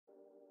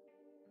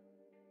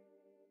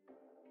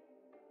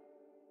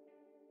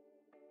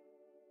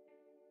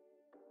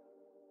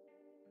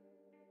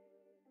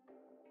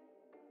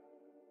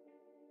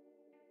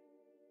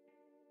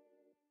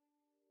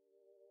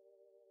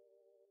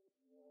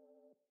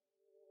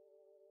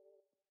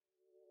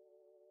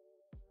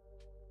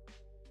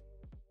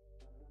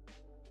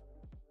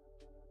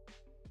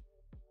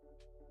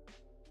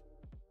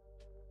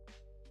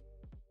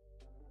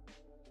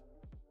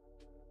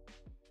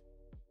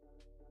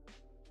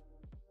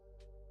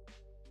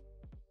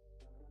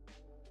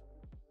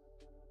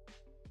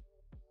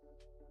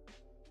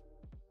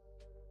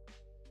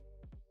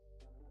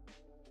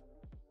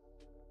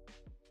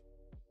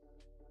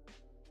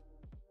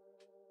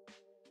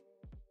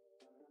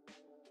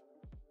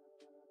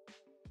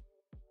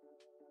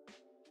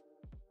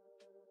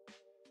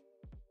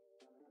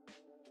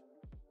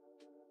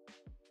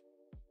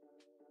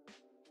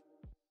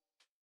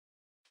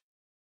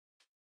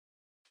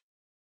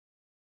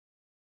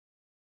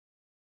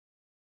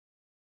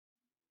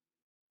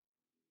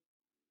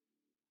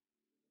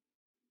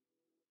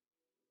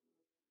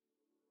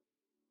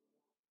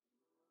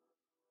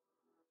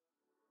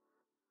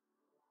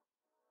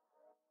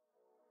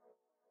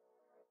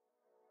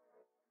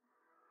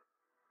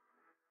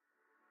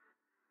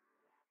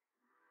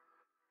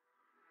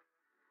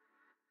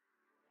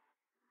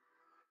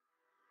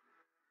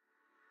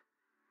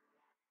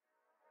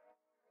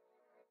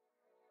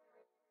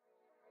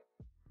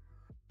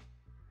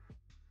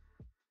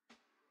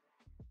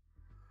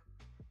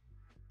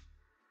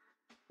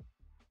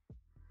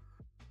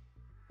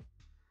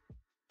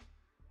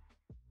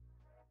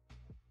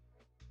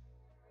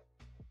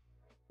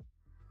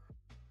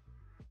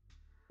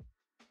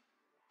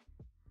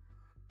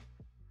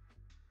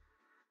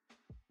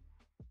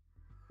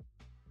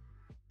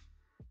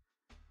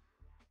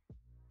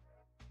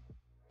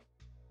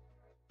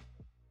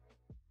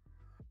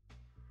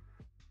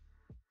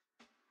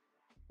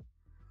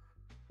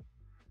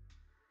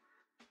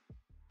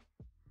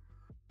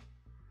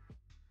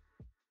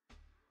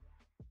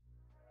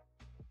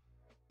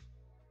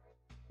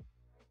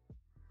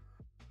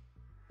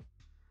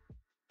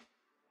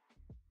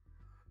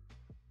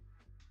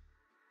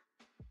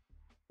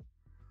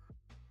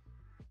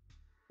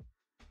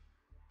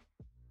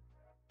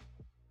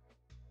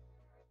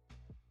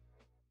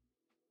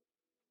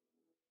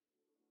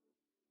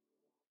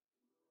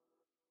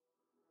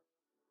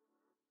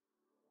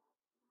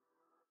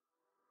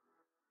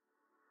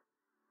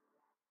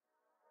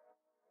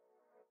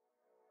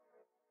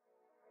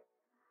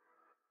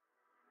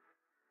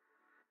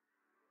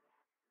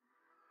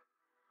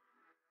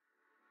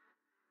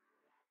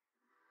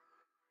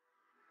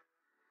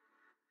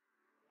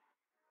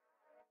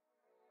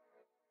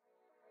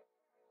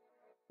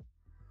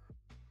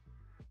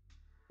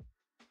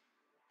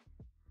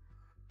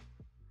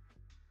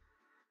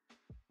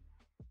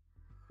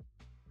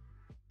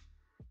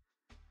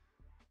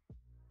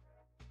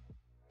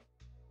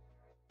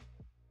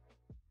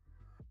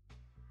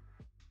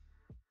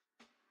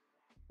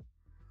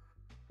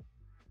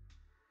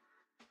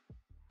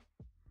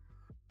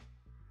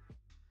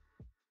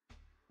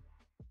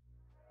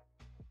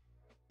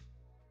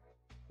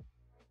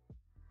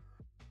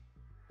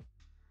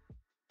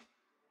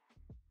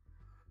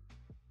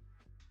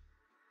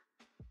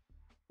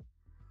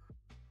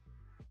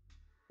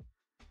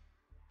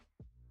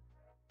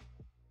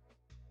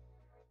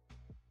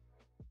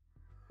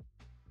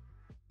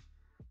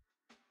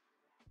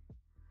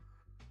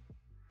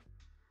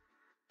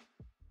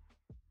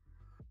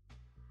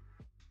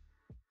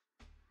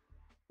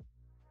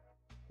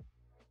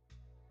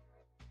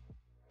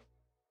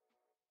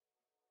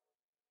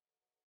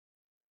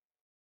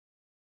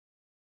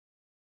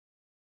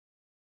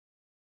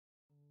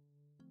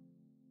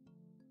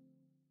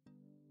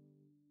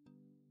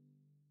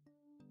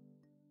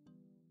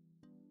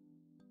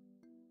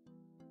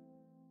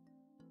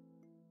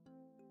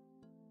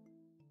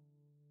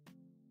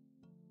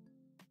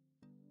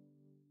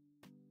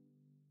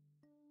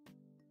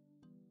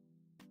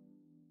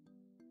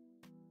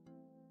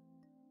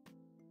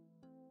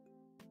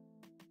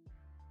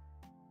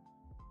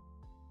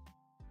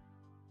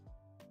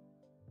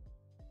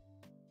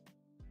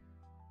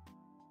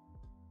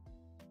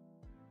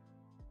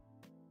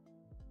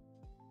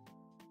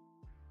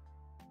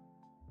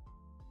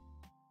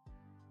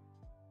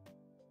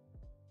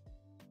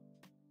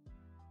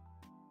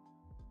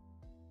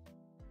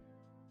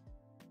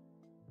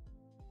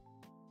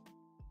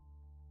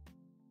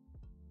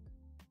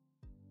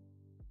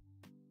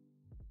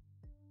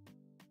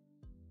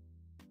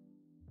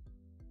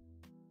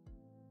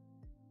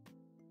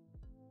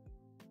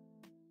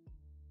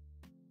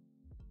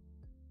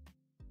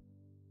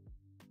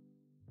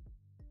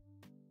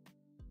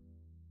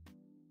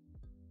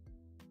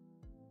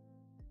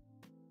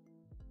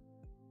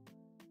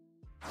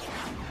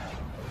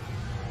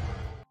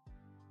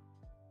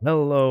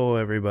Hello,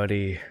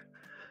 everybody.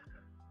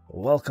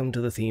 Welcome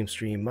to the theme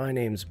stream. My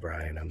name's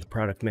Brian. I'm the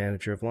product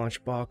manager of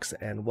LaunchBox,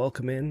 and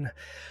welcome in.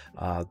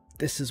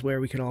 This is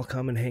where we can all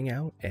come and hang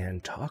out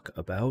and talk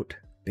about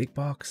Big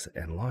Box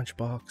and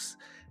LaunchBox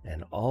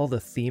and all the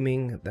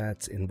theming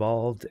that's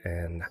involved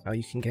and how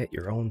you can get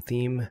your own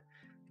theme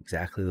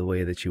exactly the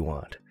way that you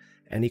want.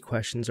 Any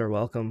questions are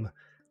welcome.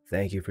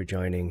 Thank you for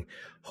joining.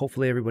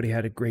 Hopefully everybody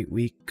had a great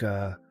week.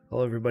 Hello,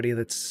 everybody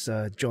that's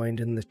joined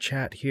in the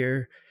chat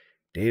here.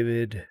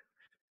 David,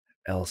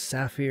 El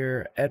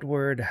Safir,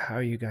 Edward, how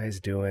are you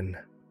guys doing?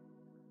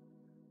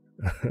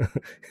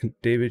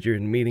 David, you're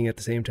in a meeting at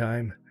the same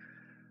time?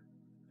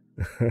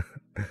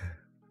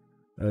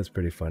 That's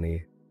pretty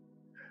funny.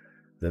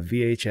 The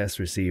VHS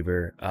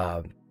receiver.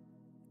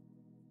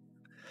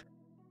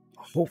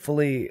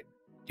 Hopefully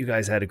you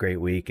guys had a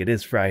great week. It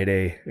is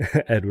Friday,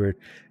 Edward.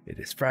 It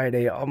is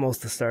Friday,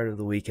 almost the start of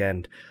the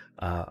weekend.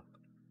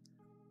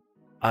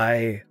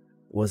 I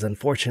was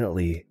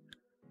unfortunately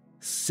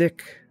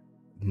sick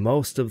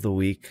most of the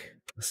week,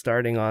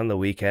 starting on the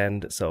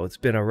weekend, so it's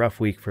been a rough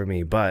week for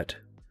me, but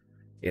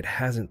it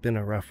hasn't been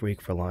a rough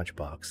week for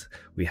LaunchBox.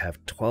 We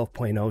have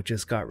 12.0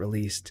 just got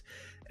released,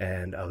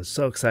 and I was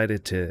so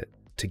excited to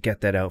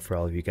get that out for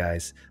all of you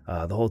guys.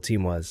 The whole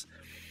team was,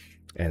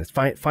 and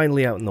it's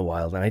finally out in the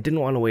wild, and I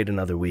didn't want to wait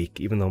another week,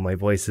 even though my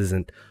voice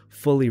isn't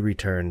fully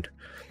returned.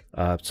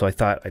 So I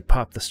thought I'd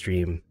pop the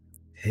stream,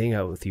 hang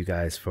out with you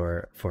guys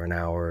for an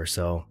hour or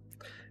so,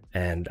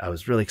 and I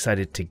was really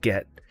excited to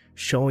get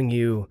showing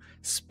you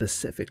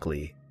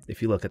specifically.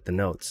 If you look at the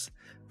notes,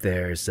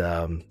 there's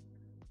oh,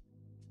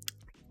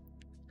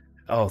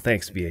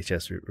 thanks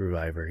VHS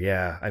Reviver.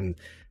 Yeah, I'm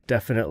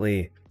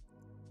definitely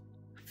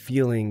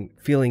feeling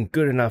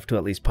good enough to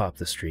at least pop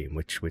the stream,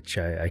 which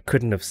I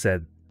couldn't have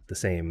said the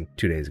same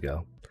 2 days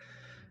ago.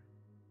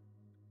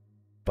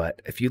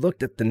 But if you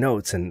looked at the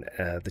notes and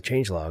the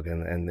changelog,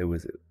 and it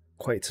was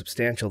quite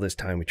substantial this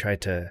time. We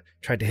tried to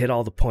hit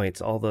all the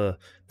points, all the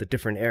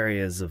different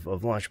areas of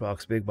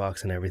LaunchBox, Big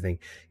Box, and everything.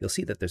 You'll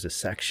see that there's a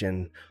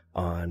section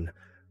on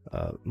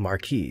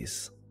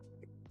marquees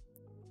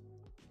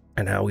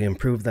and how we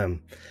improve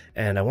them.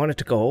 And I wanted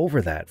to go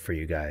over that for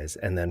you guys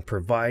and then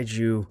provide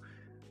you,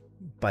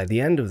 by the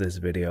end of this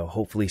video,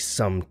 hopefully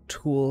some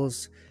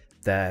tools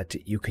that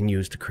you can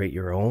use to create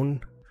your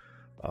own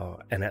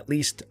and at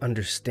least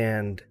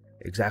understand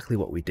exactly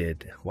what we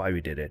did, why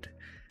we did it,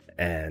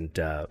 and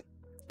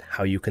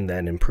how you can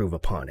then improve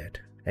upon it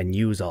and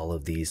use all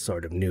of these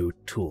sort of new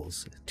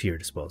tools to your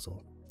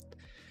disposal.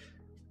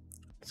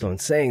 So in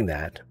saying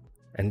that,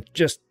 and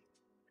just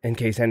in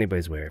case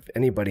anybody's aware, if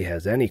anybody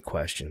has any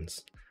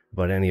questions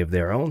about any of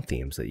their own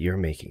themes that you're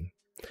making,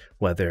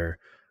 whether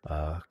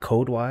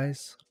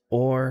code-wise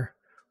or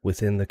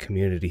within the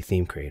community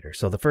theme creator.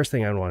 So the first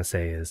thing I want to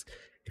say is,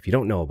 if you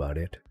don't know about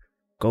it,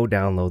 go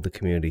download the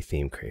community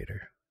theme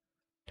creator.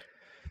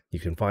 You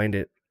can find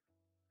it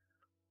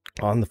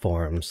on the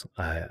forums.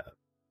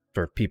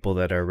 For people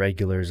that are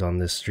regulars on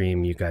this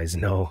stream, you guys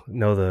know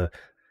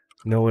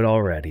it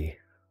already.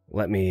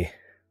 Let me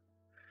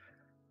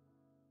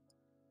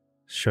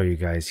show you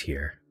guys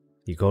here.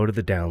 You go to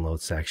the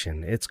download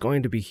section. It's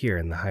going to be here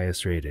in the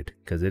highest rated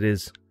because it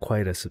is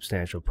quite a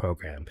substantial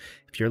program.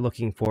 If you're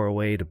looking for a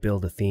way to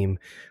build a theme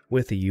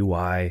with a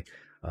UI,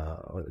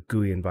 or a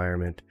GUI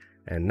environment,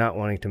 and not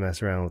wanting to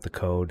mess around with the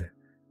code,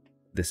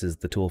 this is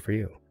the tool for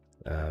you.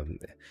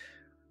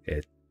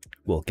 It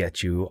will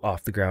get you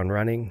off the ground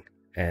running.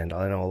 And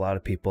I know a lot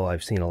of people,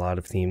 I've seen a lot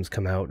of themes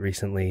come out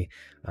recently.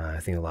 I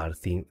think a lot of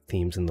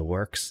themes in the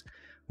works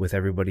with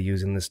everybody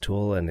using this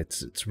tool, and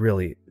it's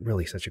really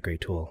such a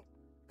great tool.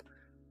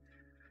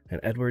 And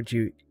Edward,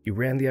 you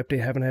ran the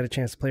update, haven't had a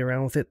chance to play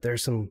around with it.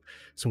 There's some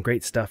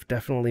great stuff.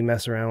 Definitely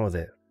mess around with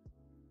it.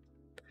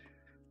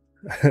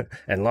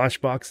 And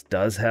LaunchBox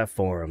does have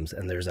forums,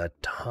 and there's a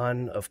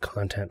ton of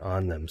content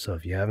on them. So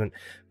if you haven't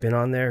been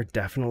on there,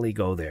 definitely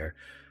go there.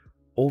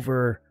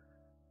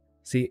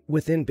 See,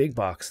 within Big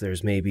Box,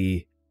 there's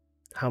maybe,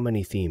 how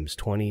many themes?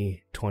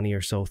 20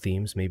 or so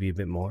themes, maybe a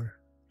bit more,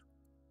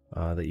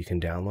 that you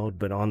can download.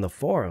 But on the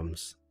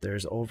forums,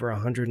 there's over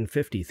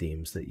 150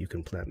 themes that you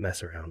can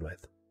mess around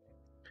with.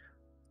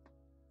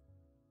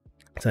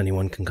 So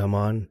anyone can come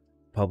on,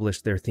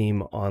 publish their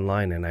theme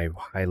online, and I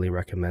highly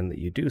recommend that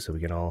you do, so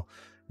we can all,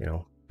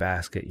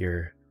 bask at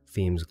your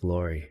theme's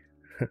glory.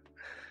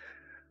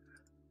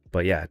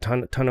 But yeah,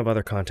 ton of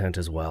other content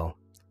as well.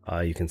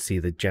 You can see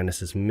the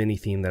Genesis mini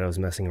theme that I was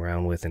messing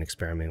around with and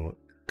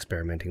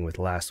experimenting with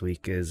last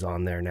week is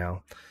on there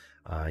now.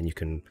 And you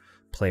can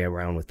play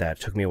around with that.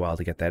 It took me a while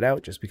to get that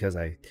out just because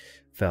I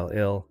fell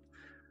ill,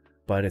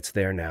 but it's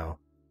there now.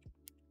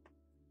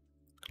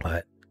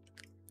 But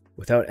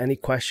without any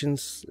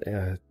questions,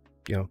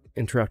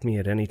 interrupt me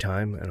at any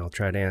time and I'll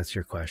try to answer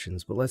your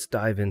questions. But let's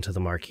dive into the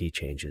marquee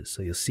changes.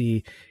 So you'll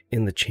see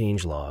in the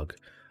changelog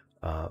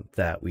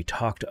that we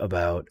talked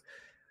about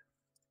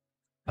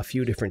a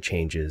few different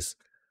changes.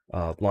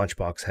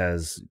 LaunchBox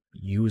has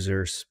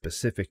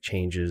user-specific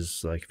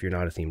changes, like if you're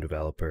not a theme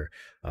developer,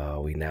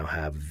 we now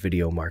have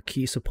video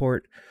marquee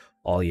support.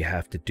 All you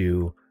have to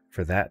do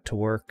for that to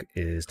work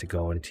is to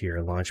go into your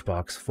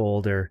LaunchBox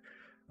folder.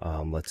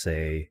 Let's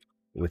say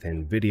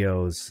within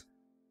videos,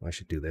 I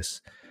should do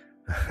this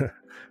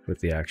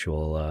with the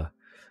actual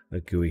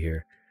GUI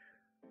here.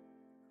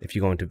 If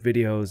you go into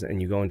videos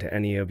and you go into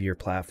any of your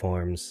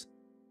platforms,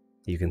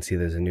 you can see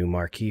there's a new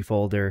marquee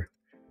folder.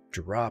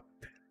 Drop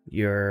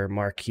your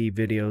marquee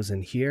videos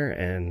in here,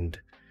 and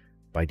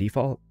by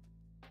default,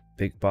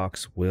 Big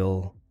Box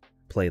will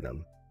play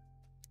them.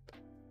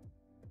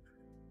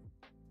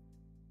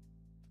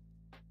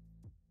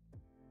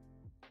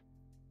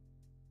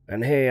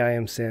 And hey, I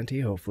am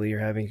Santi. Hopefully you're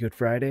having a good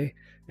Friday.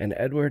 And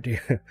Edward,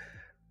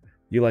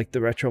 you like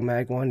the Retro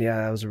Mag one? Yeah,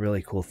 that was a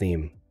really cool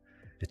theme.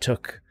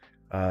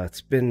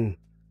 It's been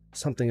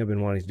something I've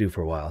been wanting to do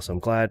for a while, so I'm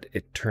glad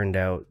it turned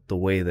out the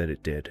way that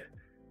it did.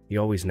 You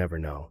always never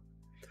know.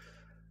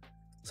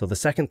 So the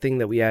second thing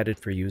that we added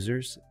for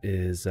users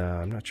is,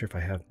 I'm not sure if I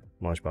have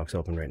LaunchBox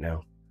open right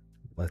now.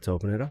 Let's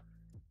open it up.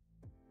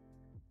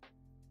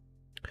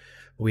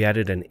 We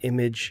added an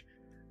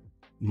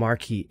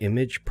marquee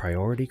image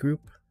priority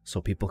group, so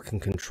people can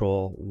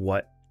control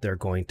what they're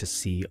going to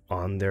see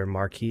on their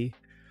marquee.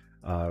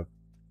 And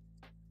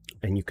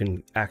you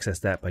can access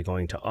that by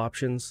going to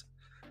options.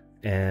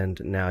 And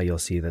now you'll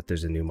see that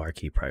there's a new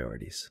marquee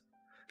priorities.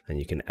 And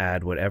you can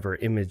add whatever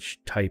image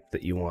type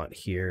that you want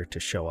here to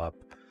show up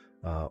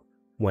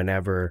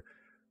whenever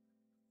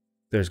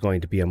there's going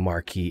to be a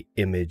marquee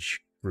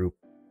image group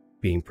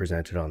being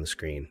presented on the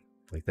screen,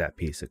 like that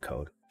piece of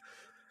code.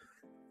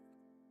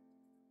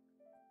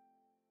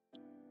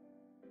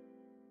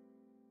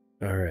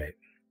 All right,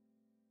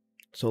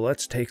 so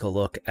let's take a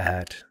look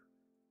at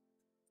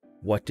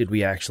what did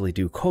we actually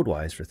do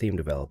code-wise for theme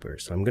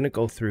developers. So I'm going to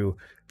go through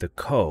the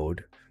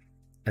code,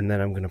 and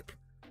then I'm going to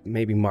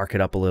maybe mark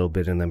it up a little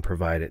bit and then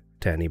provide it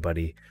to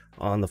anybody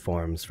on the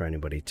forums for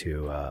anybody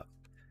to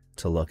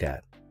look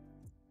at.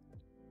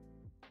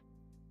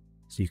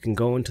 So you can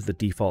go into the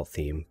default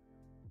theme.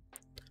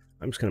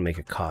 I'm just going to make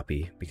a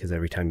copy because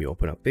every time you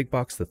open up Big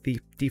Box, the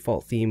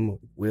default theme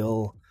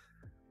will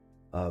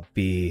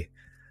be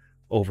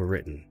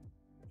overwritten.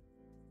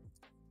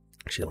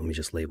 Actually, let me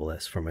just label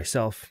this for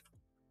myself.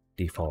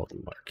 Default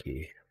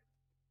marquee.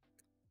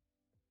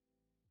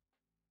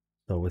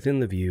 So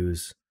within the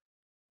views,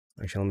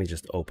 actually, let me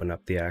just open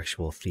up the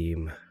actual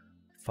theme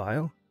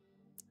file.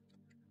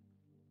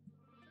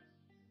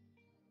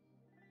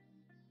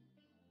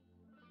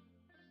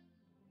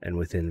 And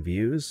within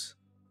views,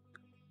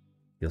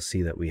 you'll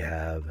see that we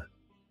have,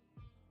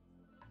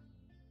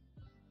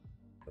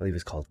 I believe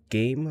it's called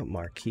Game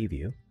Marquee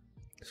View.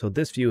 So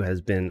this view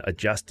has been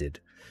adjusted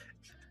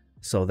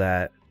so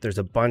that there's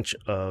a bunch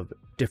of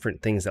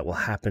different things that will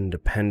happen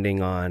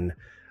depending on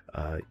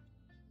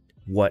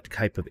what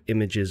type of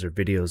images or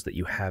videos that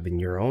you have in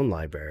your own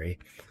library.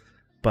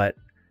 But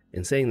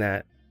in saying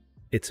that,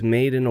 it's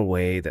made in a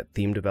way that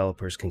theme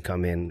developers can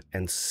come in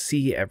and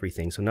see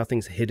everything. So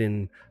nothing's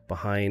hidden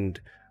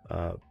behind,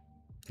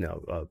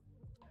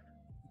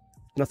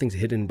 nothing's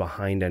hidden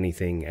behind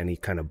anything, any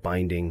kind of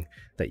binding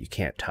that you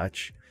can't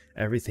touch.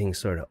 Everything's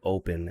sort of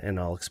open, and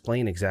I'll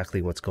explain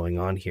exactly what's going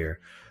on here.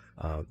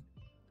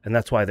 And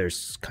that's why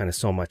there's kind of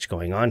so much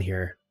going on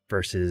here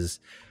versus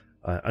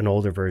an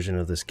older version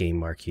of this Game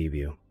Marquee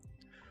View.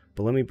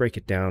 But let me break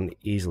it down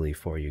easily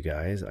for you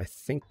guys. I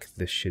think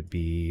this should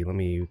be, let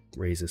me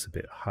raise this a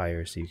bit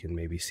higher so you can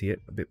maybe see it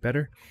a bit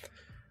better.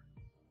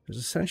 There's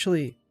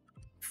essentially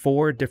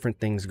 4 different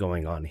things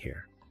going on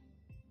here.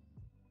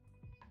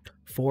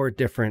 4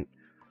 different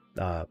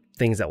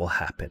things that will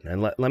happen.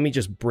 And let me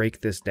just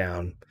break this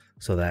down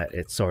so that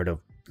it sort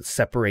of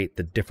separate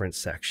the different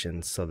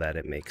sections so that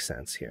it makes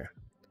sense here.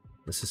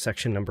 This is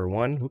section number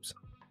 1. Oops.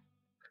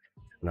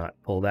 Not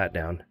pull that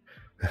down.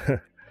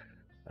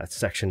 That's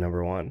section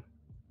number 1.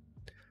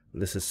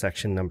 This is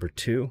section number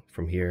 2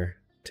 from here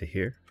to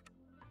here.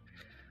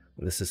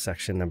 This is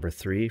section number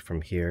 3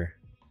 from here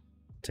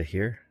to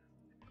here.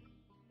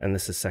 And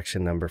this is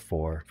section number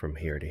 4 from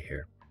here to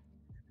here.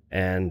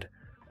 And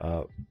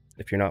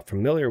if you're not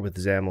familiar with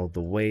XAML,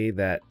 the way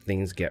that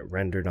things get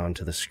rendered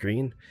onto the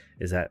screen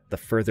is that the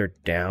further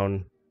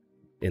down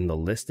in the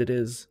list it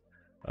is,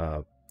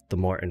 the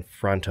more in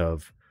front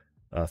of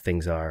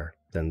things are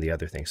than the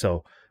other thing.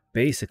 So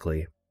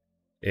basically,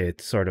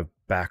 it's sort of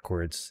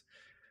backwards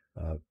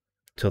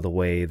to the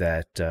way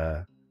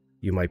that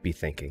you might be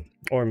thinking,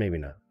 or maybe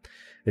not.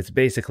 It's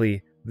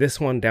basically this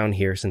one down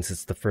here, since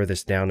it's the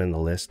furthest down in the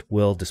list,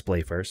 will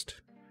display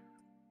first.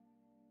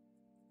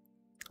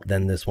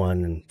 Then this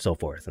one, and so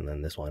forth, and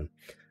then this one.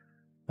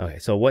 Okay,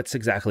 so what's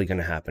exactly going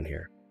to happen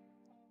here?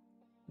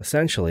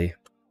 Essentially,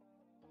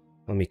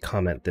 let me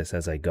comment this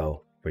as I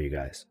go for you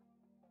guys.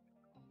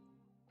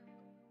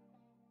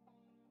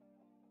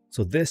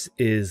 So this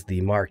is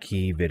the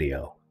marquee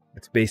video.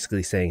 It's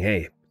basically saying,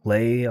 hey,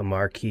 play a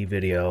marquee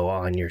video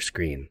on your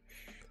screen.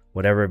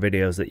 Whatever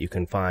videos that you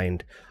can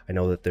find. I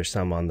know that there's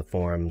some on the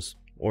forums,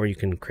 or you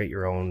can create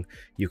your own.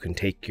 You can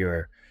take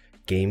your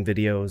game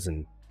videos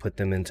and put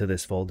them into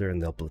this folder,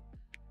 and they'll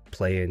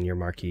play in your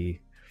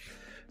marquee,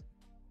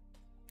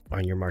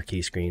 on your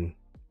marquee screen.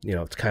 You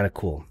know, it's kind of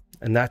cool.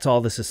 And that's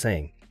all this is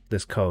saying,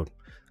 this code.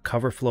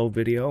 Cover flow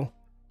video.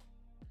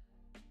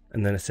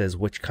 And then it says,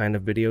 which kind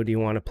of video do you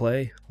want to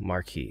play?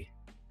 Marquee.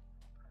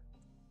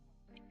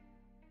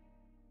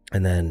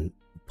 And then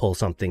pull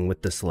something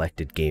with the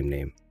selected game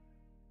name.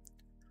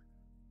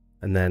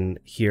 And then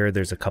here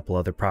there's a couple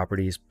other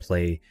properties.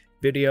 Play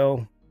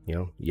video,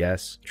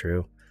 yes,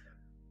 true.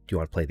 Do you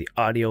want to play the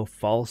audio?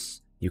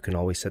 False. You can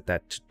always set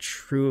that to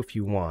true if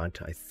you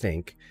want, I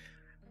think.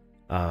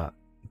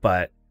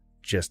 But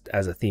just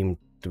as a theme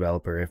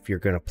developer, if you're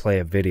going to play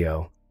a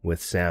video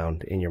with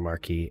sound in your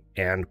marquee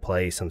and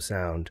play some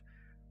sound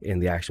in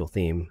the actual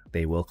theme,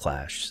 they will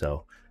clash.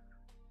 So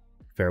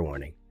fair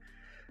warning.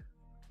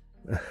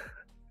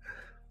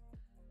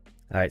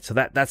 All right, so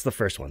that's the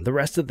first one. The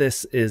rest of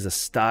this is a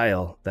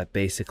style that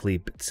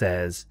basically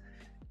says,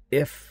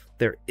 if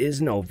there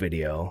is no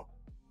video,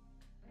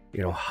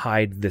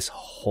 hide this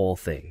whole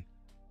thing.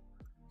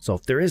 So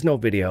if there is no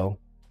video,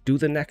 do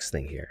the next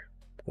thing here.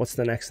 What's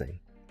the next thing?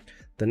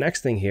 The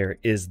next thing here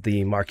is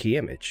the marquee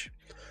image.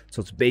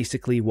 So it's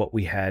basically what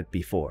we had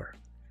before.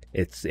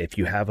 It's if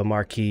you have a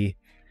marquee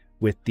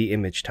with the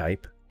image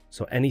type,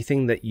 so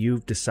anything that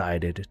you've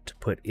decided to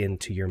put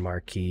into your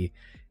marquee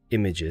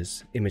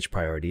image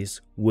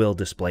priorities will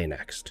display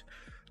next.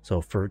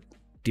 So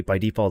by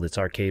default, it's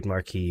arcade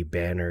marquee,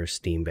 banner,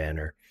 Steam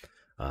banner.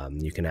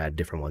 You can add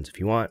different ones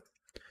if you want,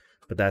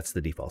 but that's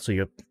the default.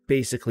 So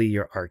basically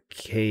your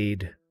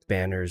arcade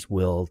banners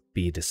will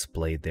be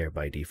displayed there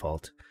by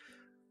default.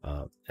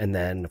 And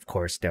then of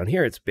course down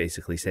here, it's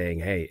basically saying,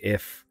 hey,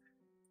 if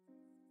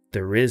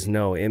there is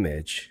no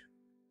image,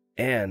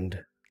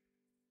 and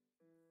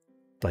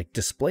like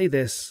display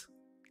this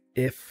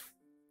if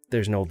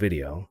there's no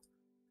video,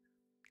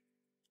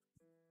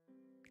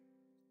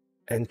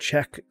 and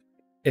check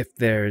if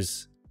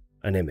there's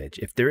an image.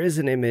 If there is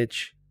an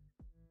image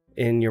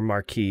in your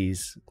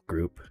marquees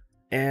group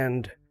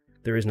and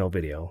there is no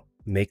video,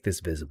 make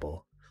this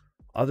visible.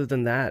 Other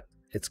than that,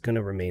 it's going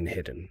to remain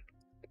hidden.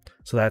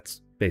 So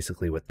that's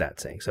basically what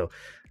that's saying. So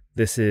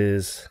this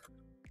is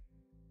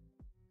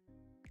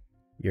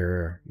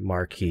your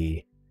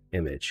marquee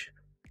image.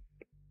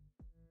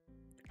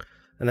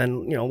 And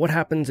then, what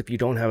happens if you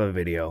don't have a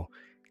video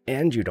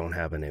and you don't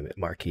have an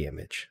marquee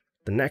image?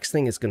 The next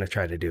thing it's going to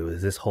try to do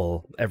is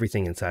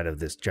everything inside of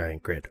this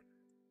giant grid.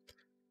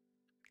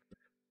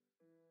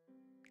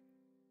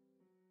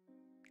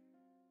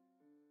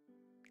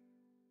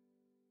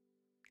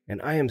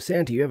 And I am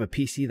Santa, you have a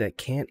PC that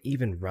can't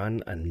even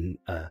run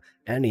a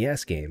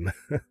NES game.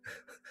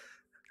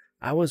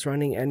 I was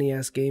running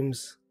NES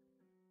games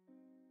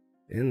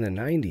in the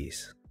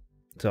 90s.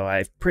 So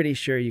I'm pretty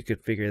sure you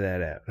could figure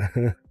that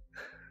out.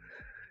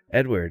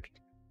 Edward.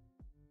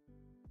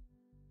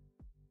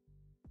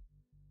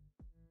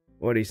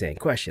 What are you saying?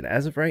 Question.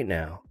 As of right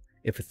now,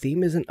 if a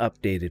theme isn't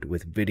updated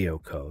with video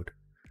code,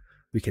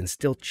 we can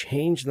still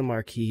change the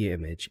marquee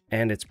image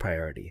and its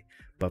priority.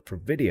 But for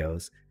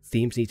videos,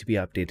 themes need to be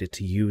updated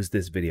to use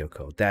this video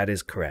code. That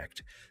is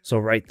correct. So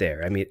right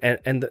there, I mean,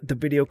 and the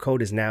video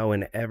code is now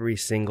in every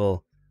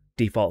single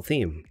default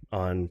theme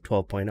on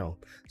 12.0.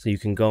 So you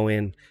can go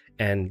in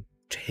and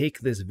take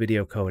this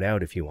video code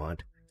out if you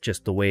want,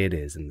 just the way it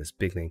is in this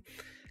big thing,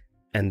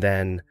 and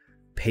then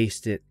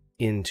paste it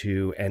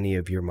into any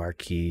of your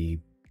marquee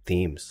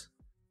themes,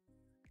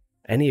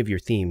 any of your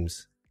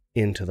themes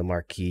into the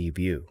marquee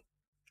view,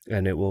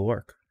 and it will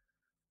work.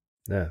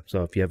 Yeah,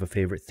 so if you have a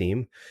favorite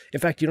theme, in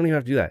fact, you don't even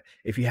have to do that.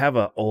 If you have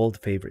an old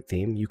favorite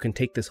theme, you can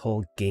take this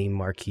whole game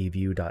marquee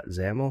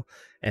view.xaml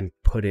and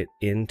put it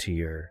into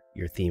your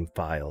theme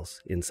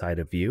files inside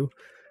of View.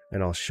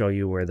 And I'll show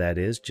you where that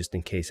is, just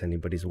in case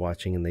anybody's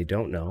watching and they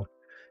don't know.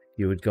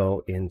 You would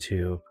go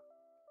into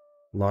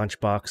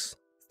LaunchBox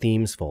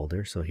themes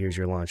folder. So here's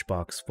your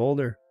LaunchBox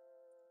folder,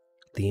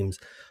 themes,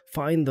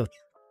 find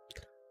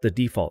the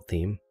default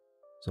theme.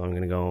 So I'm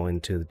going to go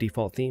into the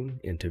default theme,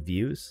 into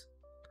views,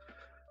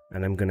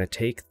 and I'm going to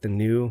take the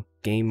new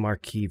game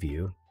marquee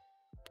view,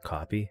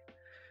 copy,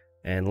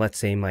 and let's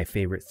say my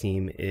favorite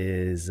theme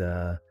is,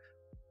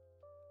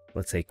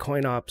 let's say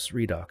CoinOps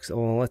Redux.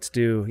 Oh, let's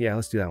do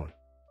that one.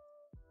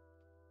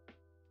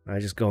 I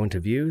just go into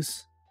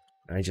views,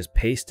 I just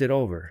paste it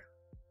over,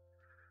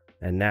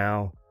 and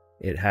now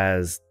it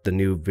has the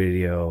new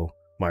video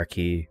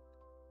marquee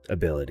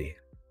ability.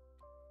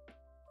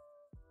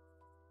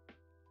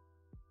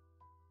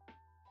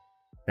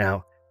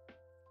 Now,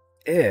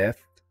 if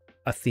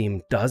a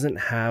theme doesn't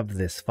have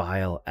this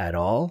file at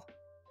all,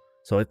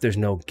 so if there's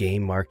no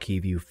game marquee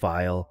view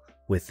file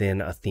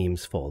within a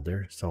themes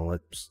folder, so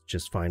let's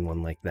just find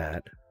one like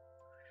that.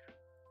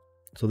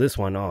 So this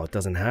one, oh, it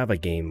doesn't have a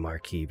game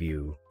marquee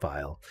view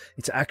file.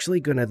 It's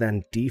actually going to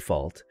then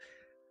default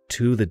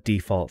to the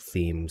default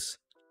themes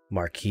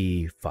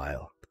marquee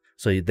file.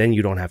 So then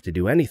you don't have to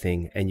do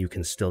anything, and you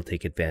can still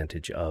take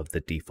advantage of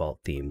the default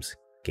themes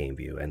game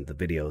view, and the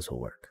videos will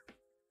work.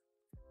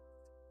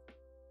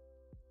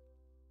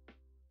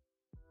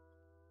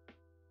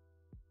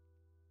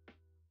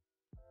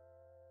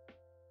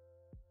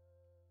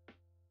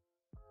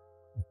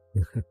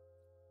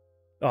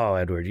 Oh,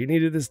 Edward, you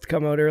needed this to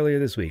come out earlier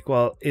this week.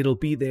 Well, it'll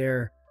be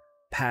there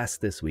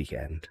past this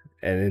weekend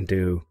and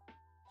into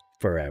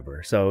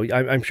forever. So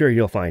I'm sure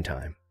you'll find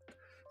time.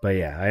 But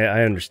yeah,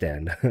 I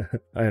understand.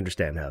 I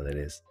understand how that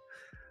is.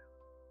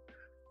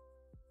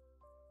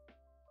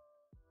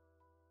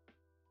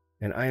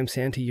 And I am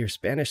Santi, you're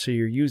Spanish, so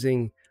you're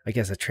using, I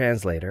guess, a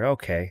translator.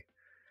 Okay.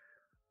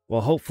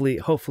 Well, hopefully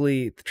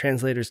the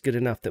translator's good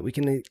enough that we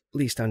can at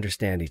least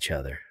understand each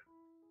other.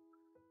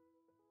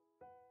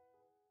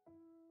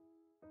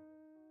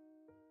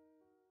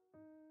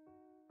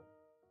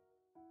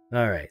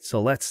 All right, so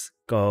let's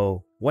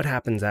go. What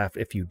happens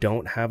if you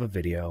don't have a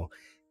video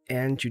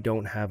and you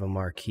don't have a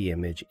marquee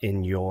image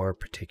in your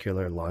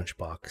particular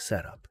LaunchBox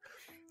setup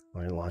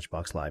or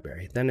LaunchBox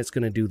library? Then it's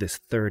going to do this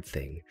third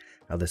thing.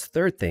 Now, this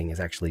third thing is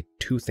actually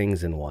two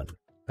things in one.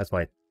 That's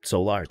why it's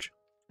so large.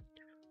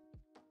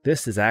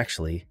 This is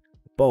actually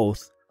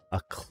both a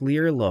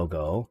clear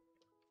logo,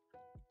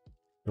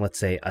 let's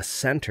say a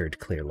centered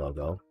clear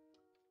logo,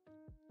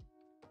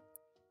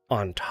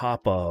 on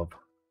top of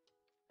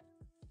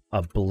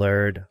a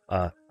blurred,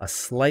 a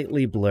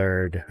slightly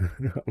blurred,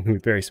 I'm going to be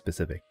very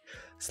specific,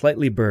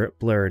 slightly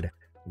blurred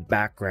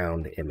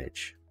background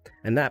image.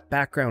 And that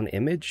background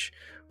image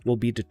will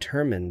be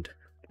determined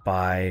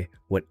by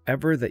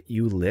whatever that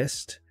you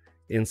list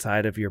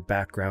inside of your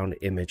background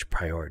image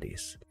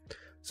priorities.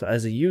 So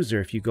as a user,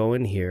 if you go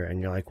in here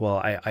and you're like, well,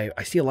 I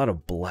see a lot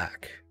of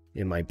black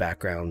in my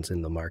backgrounds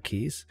in the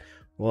marquees.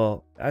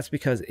 Well, that's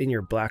because in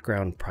your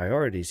background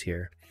priorities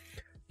here,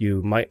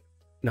 you might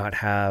not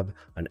have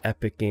an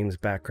Epic Games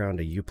background,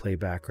 a Uplay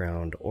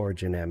background,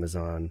 Origin,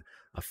 Amazon,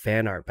 a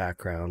fan art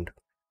background.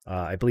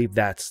 I believe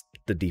that's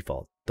the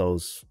default,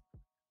 those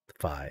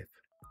 5.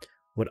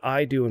 What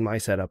I do in my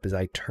setup is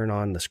I turn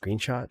on the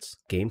screenshots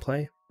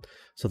gameplay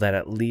so that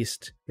at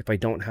least if I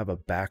don't have a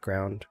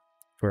background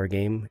for a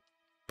game,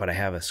 but I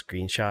have a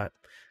screenshot,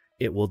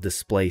 it will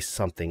display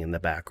something in the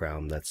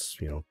background that's,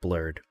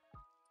 blurred.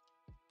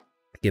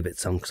 Give it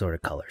some sort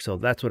of color. So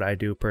that's what I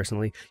do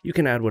personally. You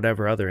can add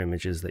whatever other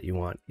images that you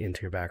want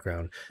into your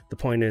background. The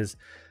point is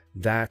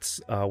that's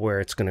where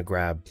it's going to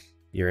grab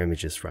your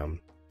images from.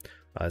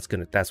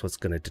 That's what's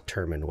going to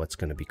determine what's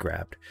going to be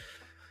grabbed.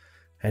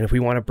 And if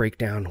we want to break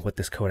down what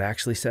this code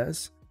actually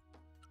says,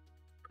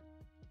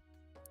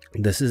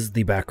 this is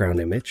the background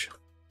image.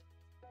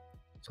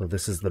 So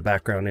this is the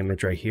background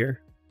image right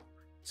here.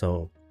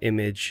 So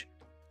image,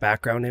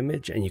 background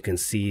image, and you can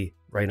see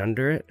right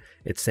under it,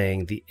 it's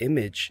saying the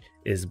image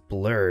is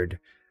blurred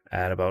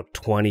at about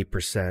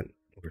 20%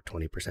 or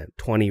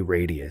 20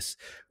 radius,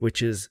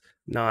 which is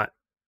not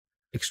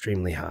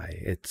extremely high.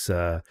 It's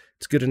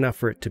good enough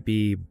for it to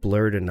be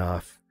blurred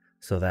enough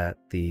so that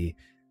the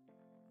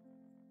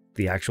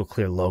actual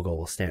clear logo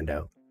will stand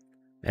out.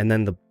 And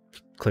then the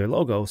clear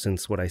logo,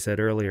 since what I said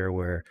earlier,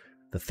 where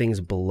the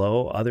things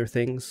below other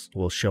things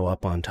will show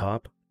up on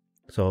top.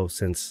 So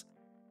since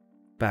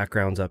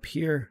background's up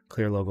here,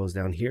 clear logo's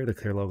down here, the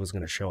clear logo is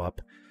going to show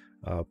up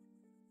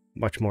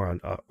much more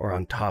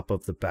on top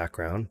of the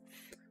background.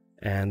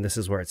 And this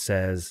is where it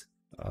says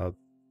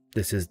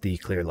this is the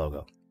clear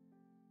logo.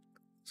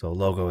 So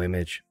logo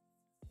image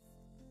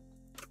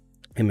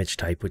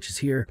type, which is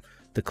here,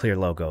 the clear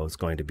logo is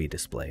going to be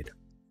displayed.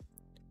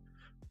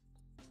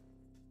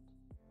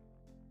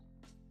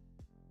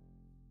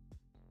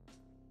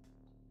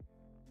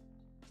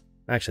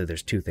 Actually,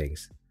 there's two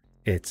things.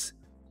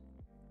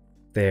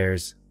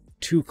 There's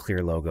 2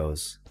 clear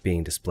logos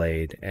being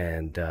displayed,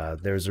 and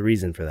there's a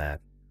reason for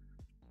that.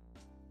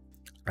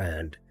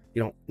 And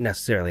you don't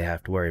necessarily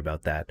have to worry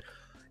about that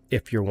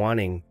if you're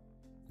wanting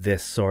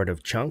this sort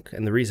of chunk.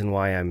 And the reason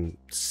why I'm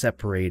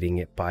separating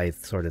it by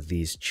sort of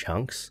these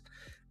chunks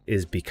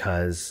is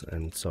because,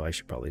 and so I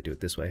should probably do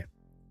it this way,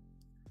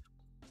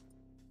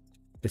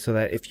 so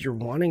that if you're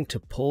wanting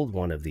to pull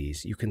one of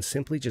these, you can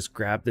simply just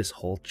grab this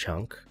whole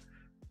chunk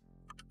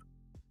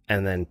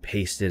and then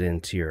paste it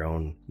into your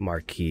own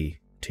marquee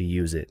to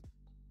use it.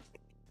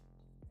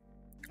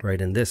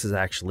 Right, and this is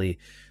actually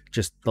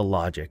just the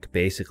logic,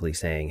 basically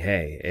saying,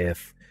 hey,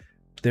 if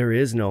there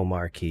is no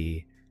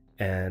marquee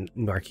and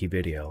marquee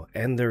video,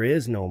 and there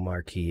is no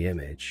marquee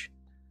image,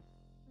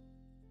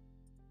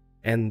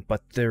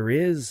 but there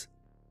is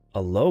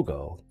a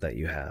logo that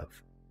you have,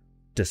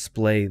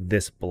 display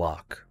this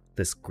block,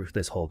 this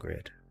whole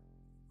grid.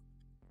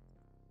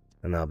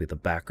 And that'll be the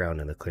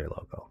background and the clear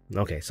logo.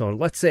 Okay, so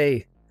let's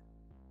say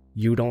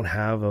you don't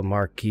have a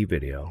marquee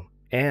video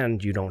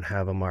and you don't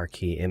have a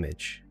marquee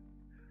image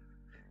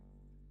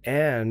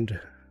and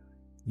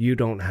you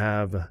don't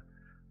have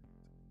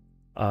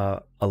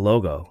a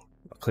logo,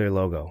 a clear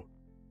logo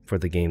for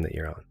the game that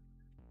you're on.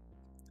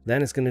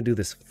 Then it's going to do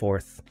this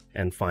fourth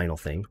and final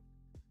thing.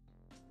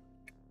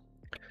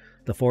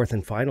 The fourth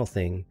and final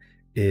thing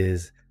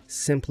is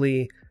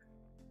simply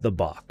the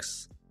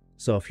box.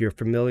 So if you're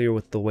familiar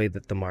with the way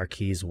that the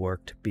marquees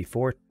worked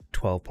before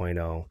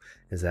 12.0,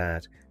 is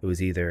that it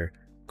was either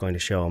going to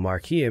show a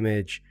marquee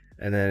image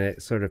and then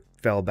it sort of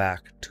fell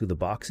back to the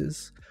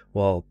boxes.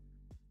 Well,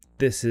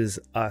 this is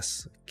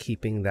us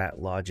keeping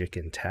that logic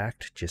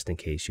intact just in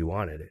case you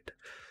wanted it.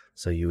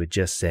 So you would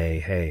just say,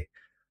 hey,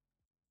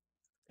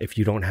 if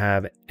you don't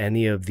have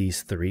any of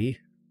these three,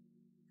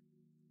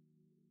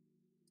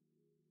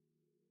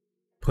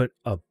 put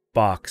a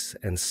box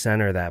and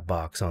center that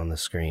box on the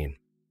screen,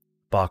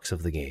 box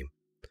of the game.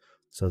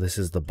 So this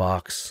is the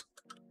box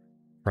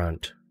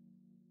front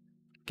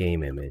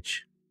game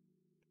image.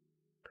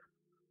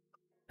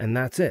 And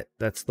that's it.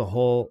 That's the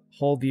whole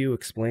view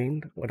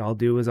explained. What I'll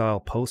do is I'll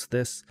post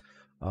this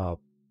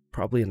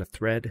probably in a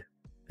thread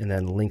and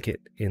then link it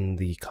in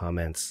the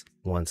comments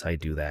once I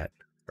do that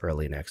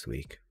early next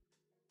week.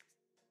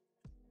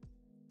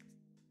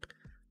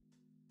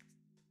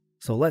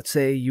 So let's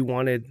say you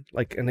wanted,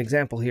 like an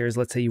example here is,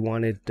 let's say you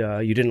wanted,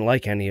 you didn't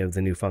like any of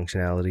the new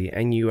functionality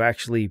and you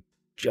actually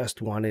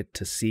just wanted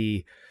to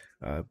see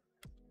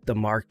the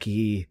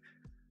marquee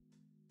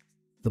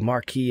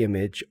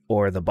image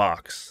or the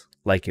box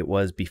like it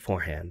was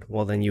beforehand.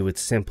 Well, then you would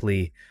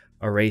simply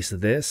erase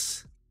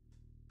this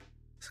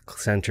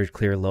centered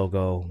clear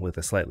logo with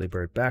a slightly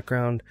blurred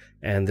background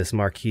and this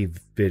marquee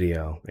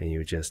video, and you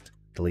would just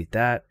delete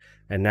that.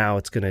 And now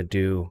it's going to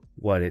do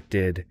what it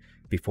did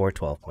before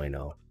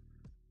 12.0.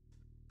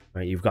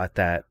 Right, you've got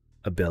that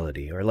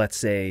ability. Or let's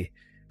say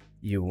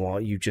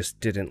you just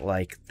didn't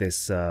like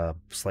this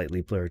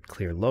slightly blurred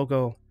clear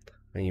logo,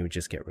 and you would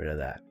just get rid of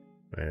that,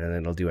 right? And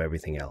then it'll do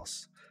everything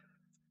else.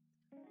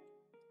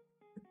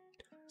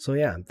 So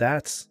yeah,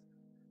 that's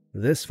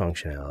this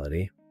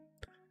functionality.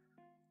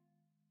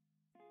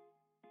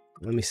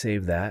 Let me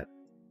save that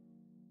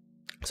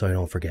so I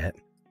don't forget.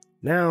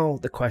 Now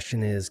the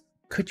question is,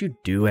 could you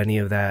do any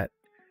of that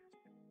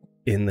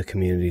in the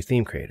community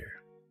theme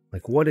creator?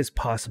 Like, what is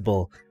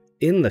possible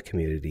in the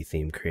community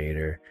theme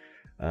creator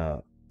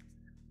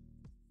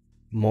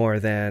more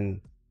than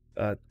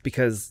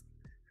because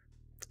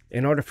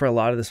in order for a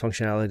lot of this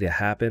functionality to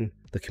happen,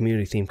 the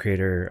community theme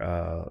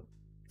creator,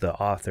 the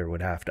author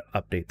would have to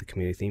update the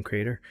community theme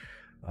creator.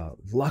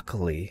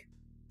 Luckily,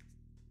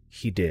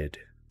 he did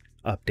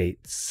update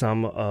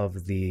some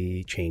of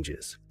the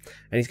changes,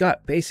 and he's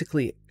got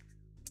basically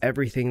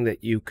everything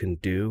that you can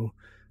do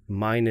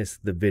minus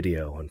the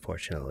video,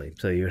 unfortunately.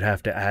 So you would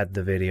have to add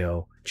the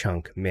video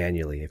chunk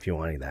manually if you're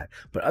wanting that.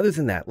 But other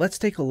than that, let's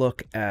take a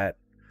look at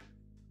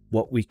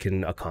what we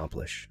can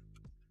accomplish.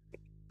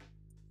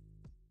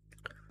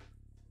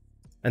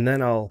 And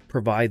then I'll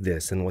provide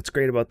this. And what's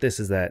great about this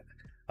is that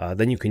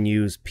then you can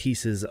use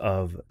pieces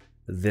of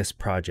this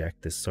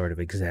project, this sort of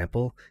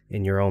example,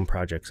 in your own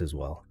projects as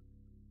well.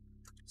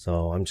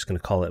 So I'm just going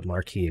to call it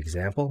Marquee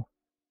Example.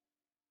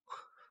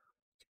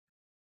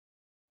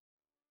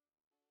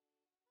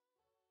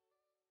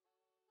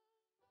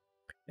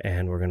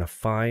 And we're going to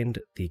find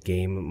the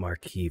Game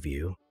Marquee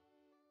View.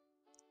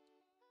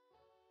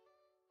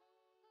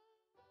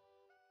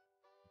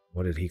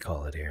 What did he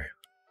call it here?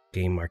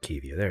 Game Marquee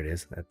View. There it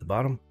is at the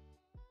bottom.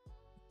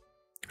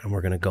 And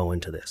we're going to go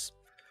into this.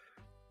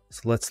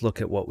 So let's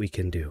look at what we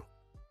can do.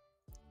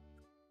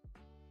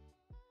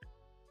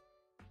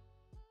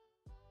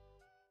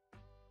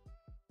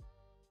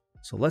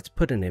 So let's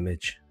put an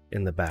image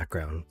in the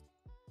background.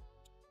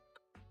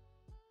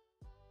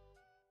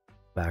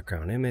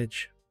 Background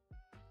image.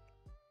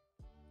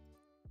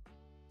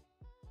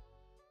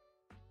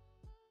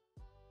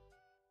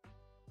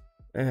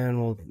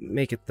 And we'll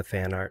make it the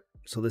fan art.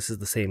 So this is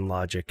the same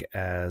logic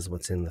as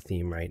what's in the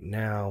theme right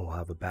now. We'll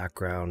have a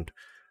background.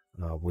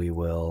 We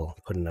will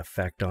put an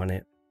effect on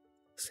it.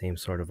 Same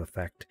sort of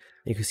effect.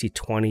 You can see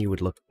 20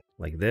 would look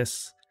like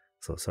this.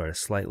 So sort of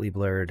slightly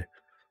blurred.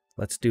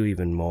 Let's do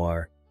even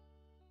more.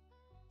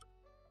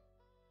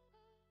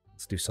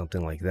 Let's do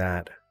something like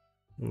that.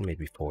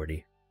 Maybe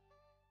 40.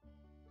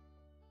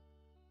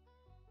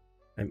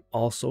 I'm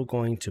also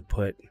going to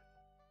put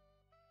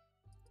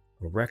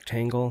a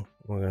rectangle.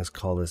 We're going to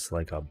call this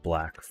like a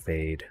black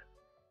fade.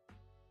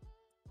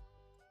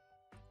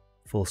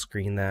 Full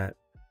screen that.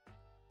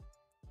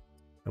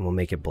 And we'll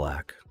make it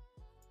black.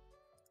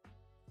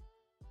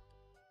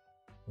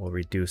 We'll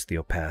reduce the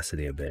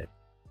opacity a bit.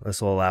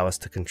 This will allow us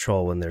to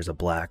control when there's a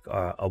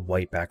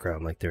white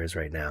background like there is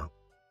right now.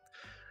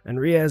 And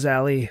Riaz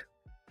Ali,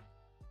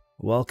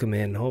 welcome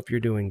in. Hope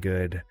you're doing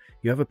good.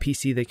 You have a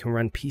PC that can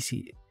run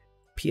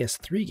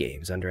PS3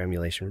 games under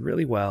emulation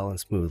really well and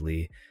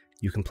smoothly.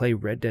 You can play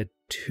Red Dead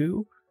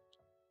 2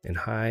 in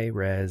high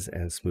res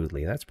and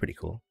smoothly. That's pretty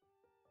cool.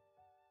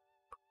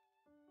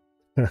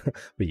 But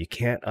you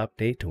can't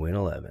update to Win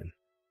 11.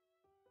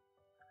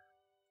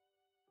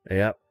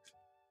 Yep.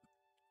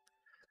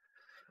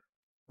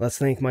 Let's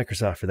thank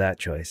Microsoft for that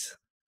choice.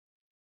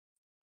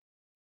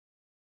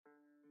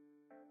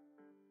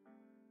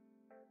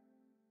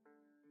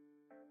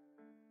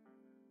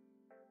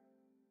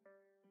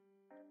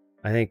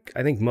 I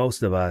think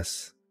most of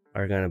us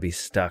are going to be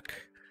stuck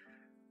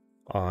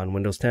on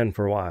Windows 10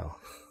 for a while.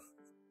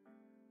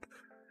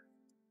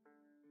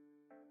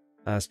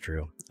 That's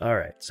true. All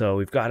right, so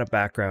we've got a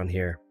background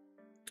here.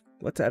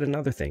 Let's add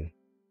another thing.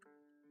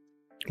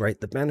 Right,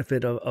 the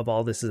benefit of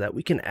all this is that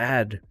we can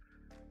add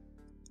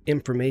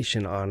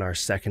information on our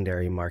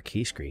secondary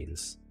marquee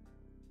screens.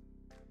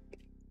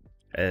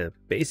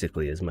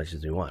 Basically as much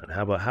as we want.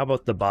 How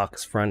about the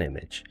box front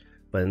image?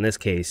 But in this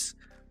case,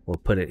 we'll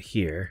put it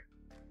here.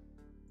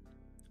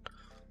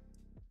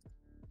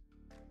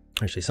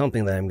 Actually,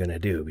 something that I'm going to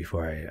do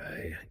before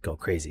I go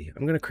crazy.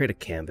 I'm going to create a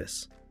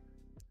canvas.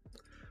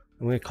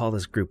 I'm going to call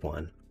this group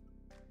 1.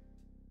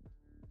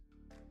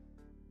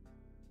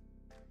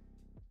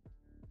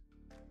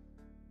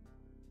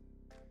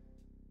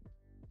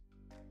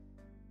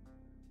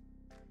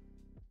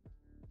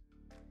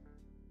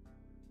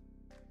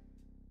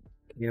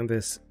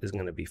 Canvas is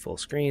going to be full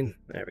screen.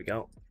 There we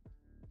go.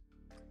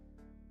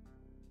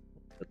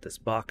 Put this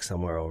box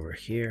somewhere over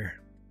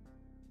here.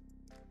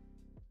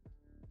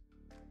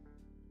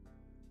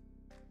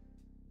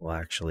 We'll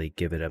actually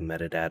give it a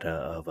metadata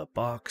of a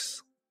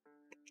box.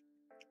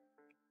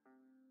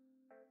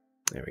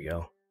 There we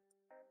go.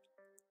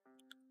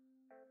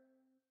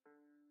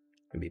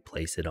 Maybe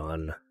place it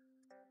on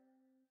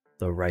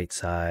the right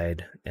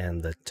side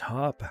and the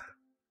top.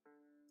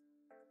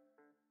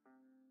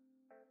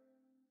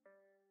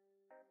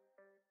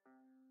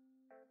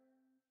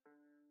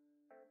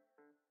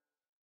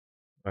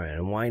 All right,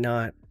 and why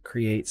not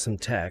create some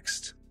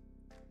text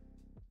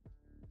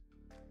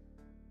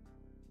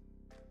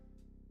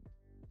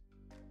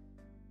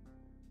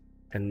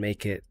and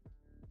make it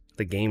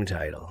the game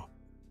title?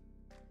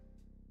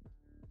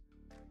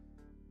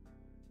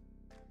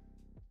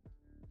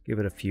 Give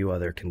it a few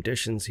other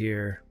conditions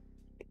here.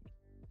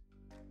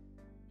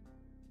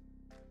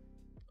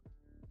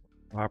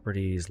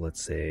 Properties,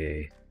 let's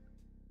say,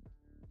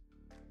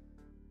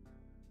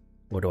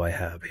 what do I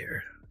have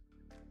here?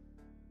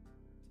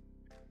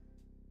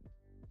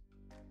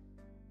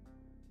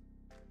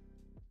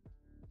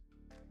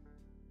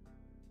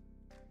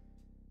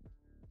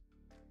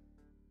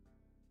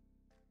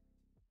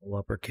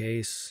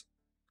 Uppercase,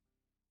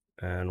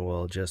 and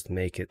we'll just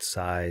make it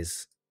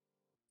size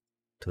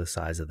to the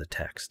size of the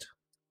text.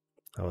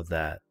 How about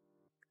that?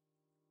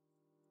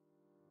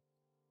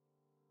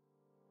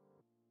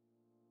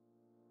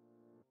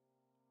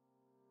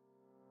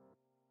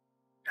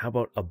 How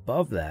about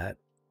above that,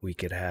 we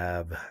could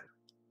have,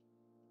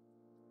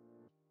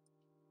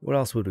 what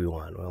else would we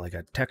want? Well, like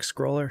a text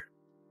scroller.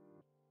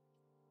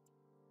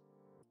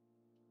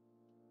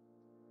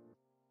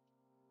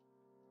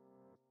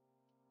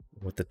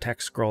 With the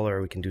text scroller,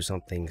 we can do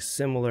something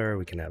similar.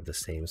 We can have the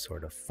same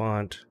sort of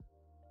font.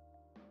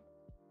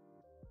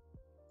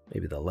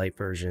 Maybe the light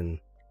version.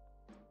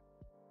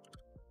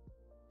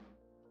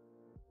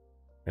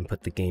 And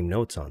put the game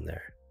notes on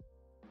there.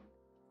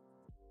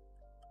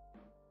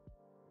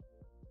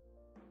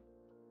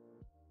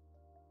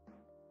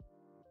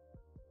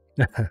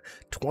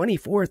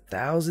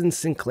 $24,000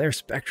 Sinclair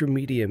Spectrum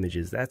Media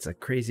images. That's a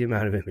crazy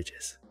amount of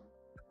images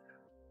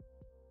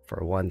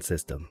for one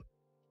system.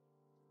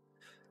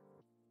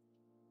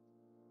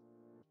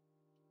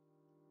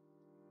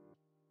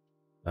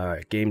 All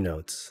right, game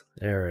notes.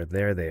 There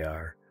they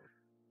are.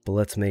 But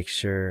let's make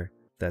sure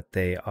that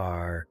they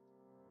are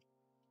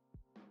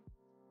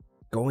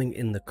going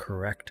in the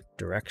correct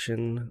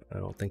direction. I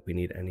don't think we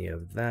need any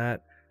of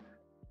that.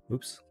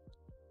 Oops.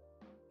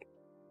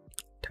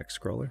 Text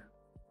scroller.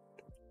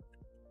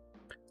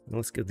 And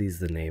let's give these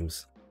the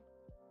names.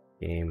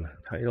 Game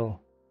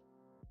title.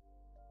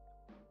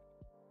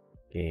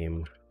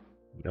 Game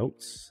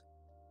notes.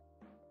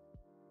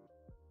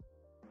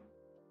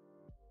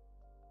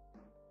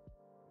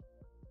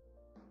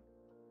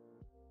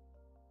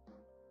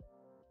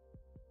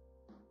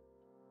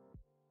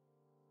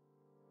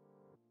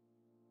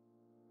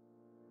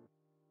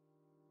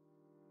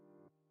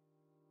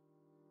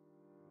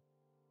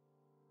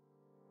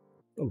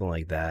 Something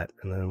like that,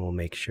 and then we'll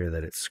make sure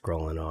that it's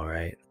scrolling all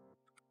right.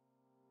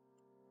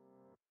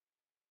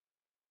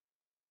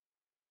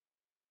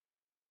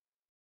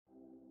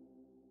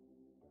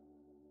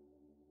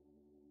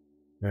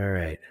 All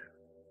right.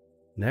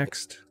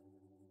 Next,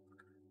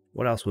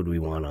 what else would we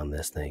want on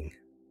this thing?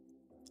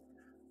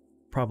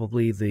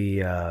 Probably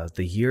the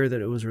year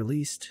that it was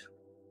released.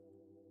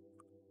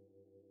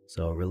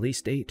 So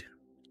release date.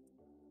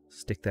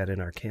 Stick that in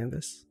our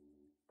canvas.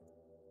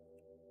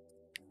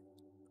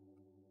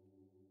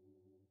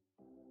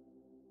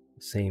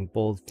 Same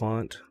bold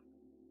font.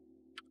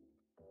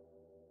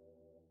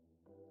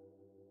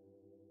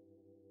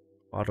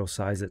 Auto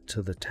size it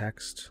to the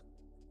text.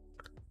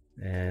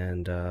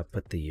 And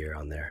put the year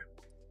on there.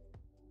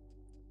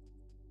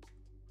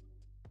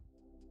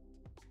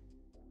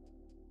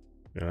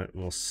 All right,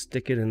 and we'll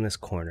stick it in this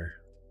corner.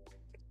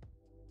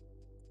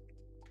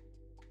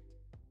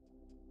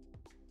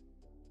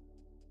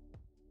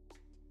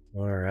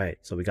 All right,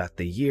 so we got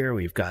the year,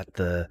 we've got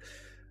the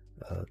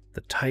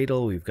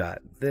title, we've got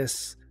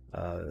this,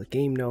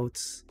 game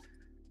notes.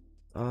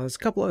 There's a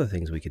couple other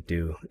things we could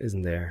do,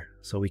 isn't there?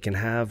 So we can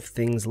have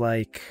things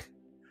like,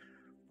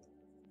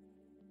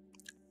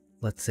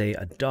 let's say,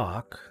 a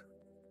doc,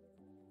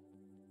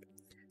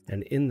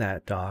 and in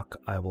that doc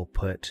I will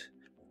put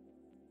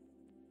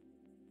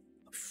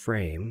a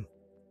frame,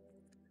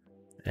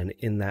 and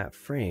in that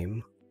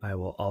frame I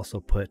will also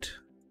put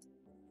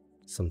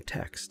some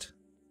text.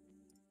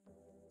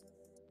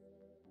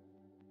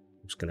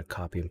 I'm just going to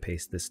copy and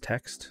paste this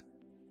text.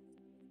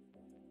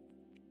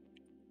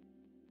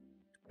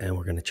 And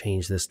we're going to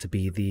change this to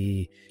be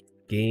the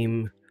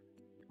game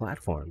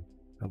platform.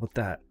 How about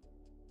that?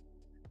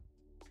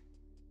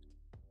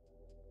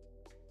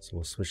 So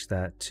we'll switch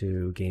that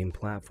to game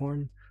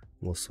platform.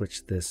 We'll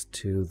switch this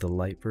to the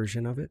light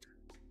version of it.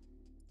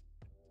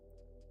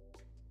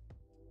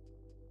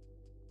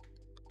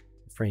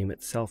 The frame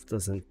itself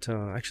doesn't,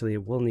 actually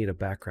it will need a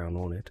background,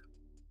 won't it?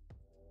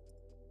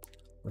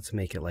 Let's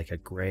make it like a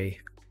gray.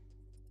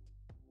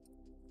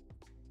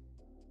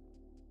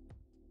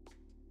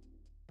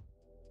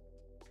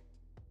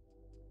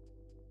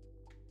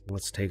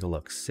 Let's take a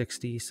look.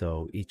 60,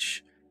 so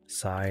each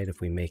side,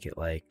 if we make it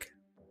like,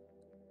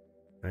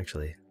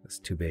 actually, that's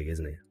too big,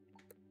 isn't it?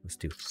 Let's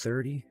do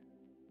 30.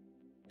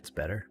 It's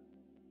better.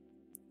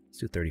 Let's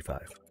do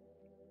 35.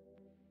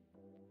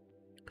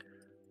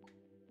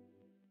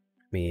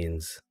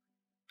 Means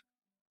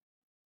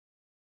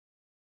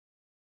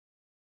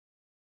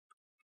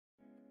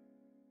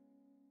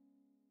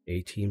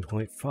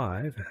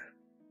 $18.5.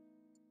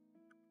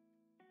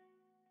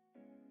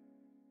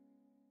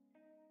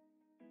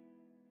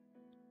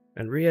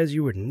 And Riaz,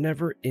 you were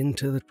never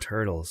into the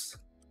turtles.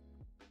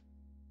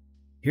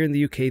 Here in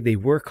the UK, they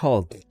were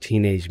called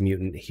Teenage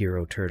Mutant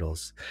Hero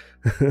Turtles.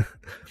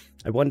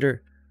 I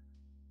wonder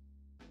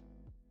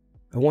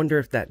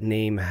if that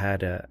name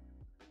had a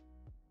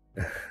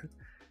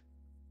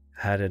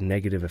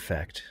negative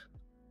effect.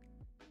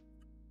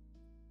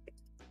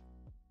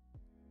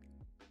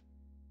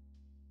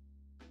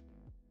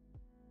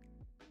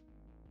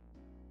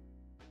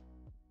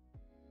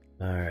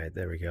 All right,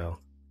 there we go.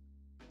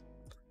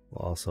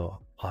 We'll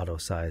also auto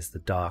size the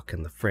dock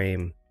and the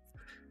frame.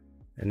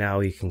 And now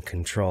we can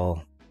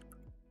control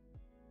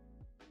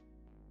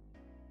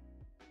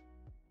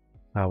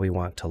how we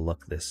want to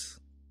look this,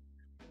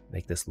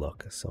 make this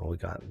look. So we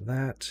got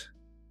that.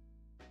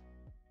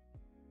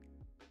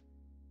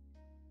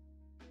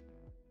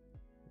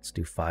 Let's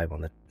do 5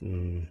 on the,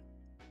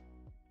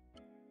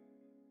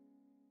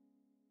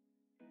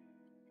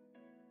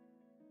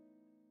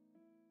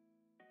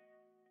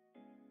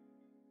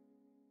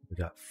 we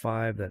got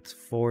 5, that's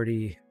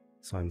 40.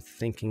 So I'm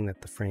thinking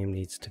that the frame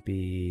needs to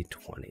be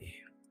 20.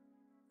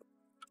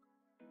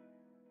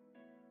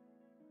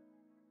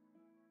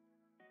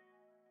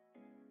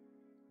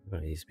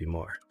 It needs to be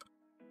more.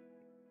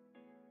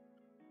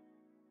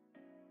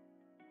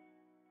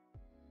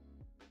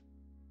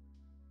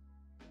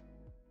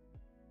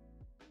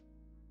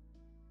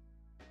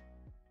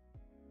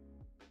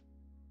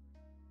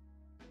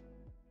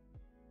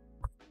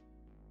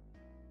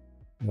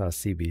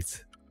 Sea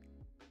beats.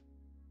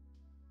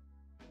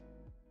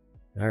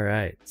 All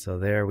right, so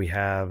there we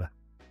have.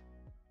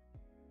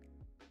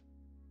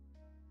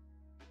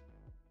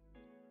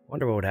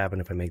 Wonder what would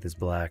happen if I make this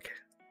black.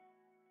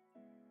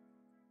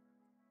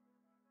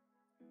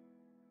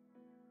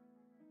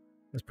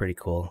 That's pretty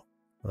cool.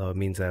 Although it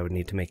means I would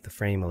need to make the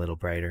frame a little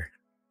brighter.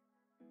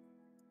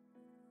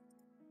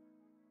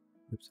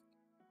 Oops.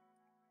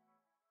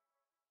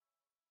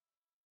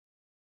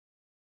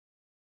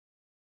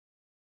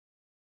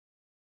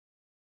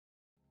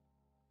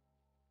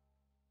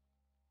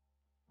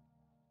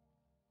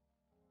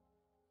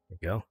 There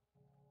we go.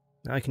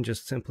 Now I can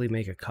just simply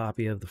make a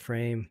copy of the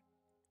frame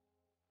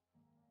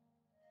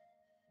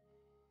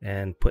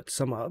and put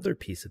some other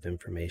piece of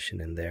information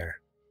in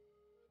there.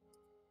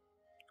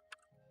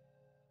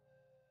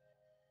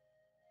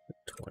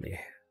 20. In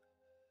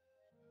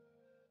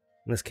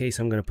this case,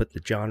 I'm going to put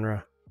the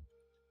genre.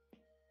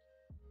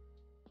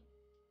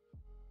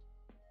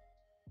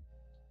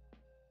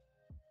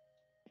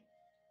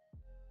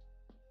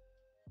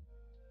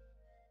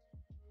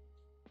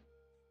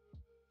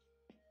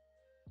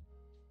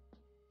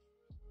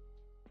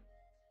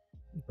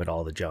 Put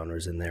all the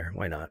genres in there.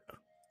 Why not?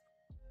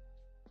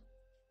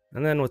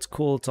 And then what's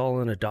cool, it's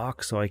all in a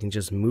dock, so I can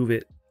just move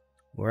it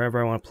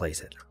wherever I want to place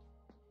it.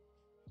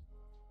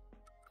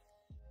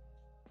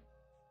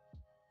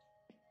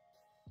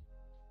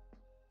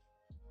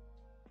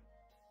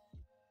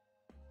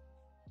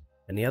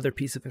 Any other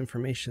piece of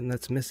information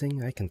that's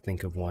missing? I can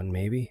think of one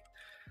maybe.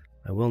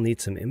 I will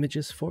need some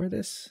images for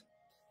this.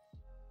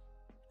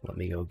 Let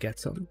me go get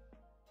some.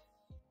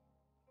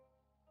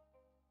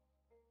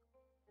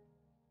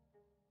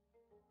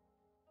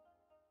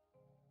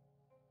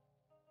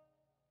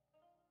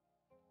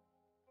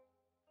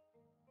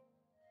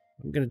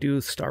 I'm going to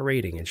do star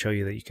rating and show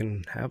you that you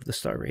can have the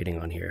star rating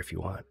on here if you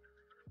want.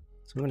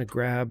 So I'm going to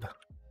grab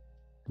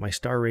my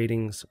star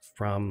ratings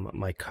from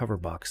my cover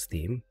box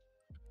theme.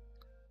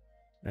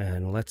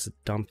 And let's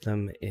dump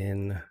them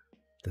in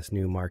this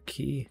new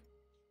marquee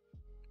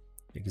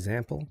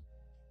example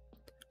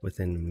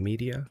within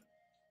media.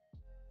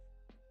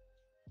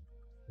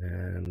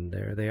 And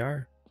there they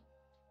are.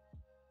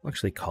 I'll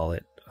actually call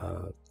it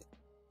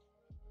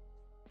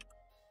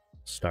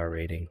star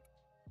rating.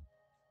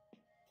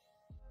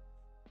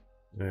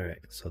 All right,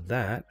 so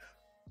that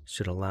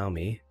should allow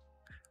me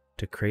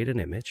to create an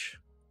image,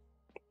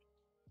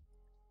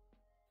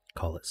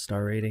 call it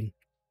star rating,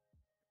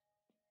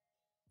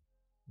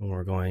 and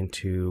we're going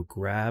to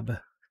grab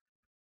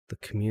the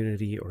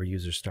community or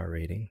user star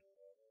rating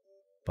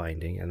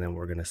binding, and then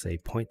we're going to say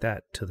point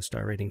that to the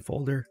star rating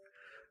folder,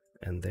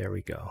 and there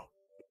we go.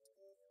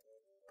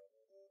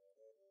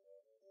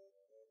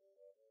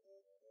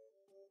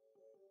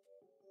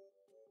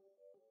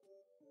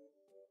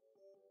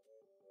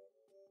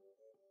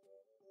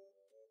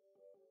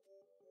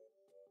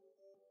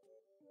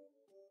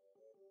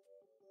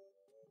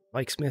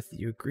 Mike Smith,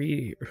 you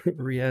agree,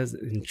 Riaz,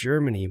 in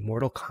Germany,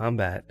 Mortal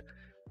Kombat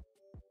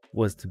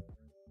was to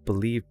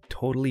believe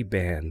totally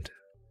banned.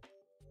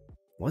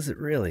 Was it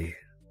really?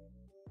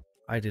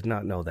 I did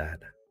not know that.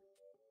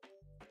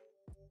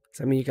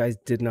 So, I mean, you guys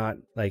did not,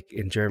 like,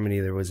 in Germany,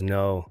 there was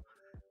no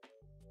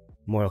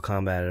Mortal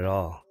Kombat at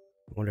all.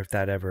 I wonder if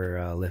that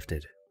ever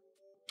lifted.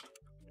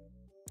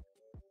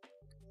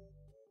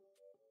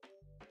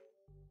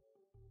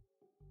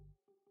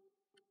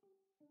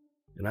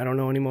 And I don't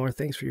know anymore.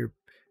 Thanks for your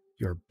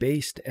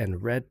based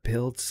and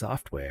red-pilled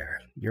software.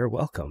 You're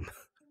welcome.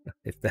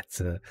 If that's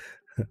a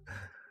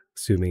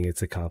assuming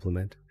it's a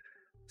compliment.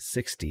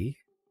 60.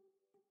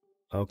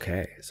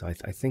 Okay, so I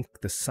think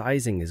the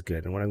sizing is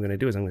good, and what I'm going to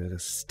do is I'm going to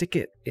stick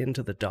it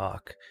into the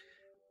dock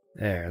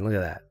there, and look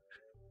at that.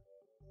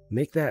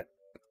 Make that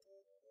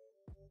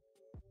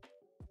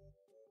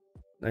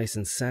nice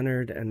and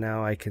centered, and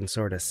now I can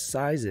sort of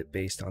size it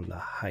based on the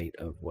height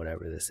of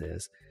whatever this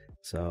is.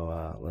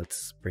 So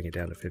let's bring it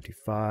down to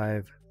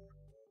 55.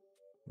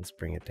 Let's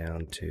bring it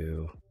down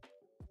to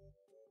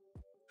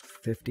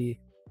 50.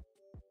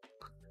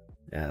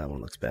 Yeah, that one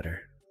looks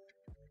better.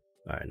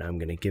 All right, now I'm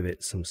going to give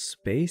it some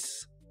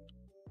space.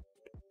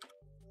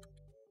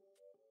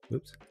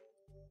 Oops.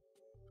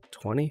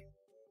 20.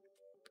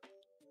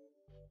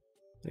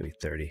 Maybe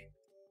 30.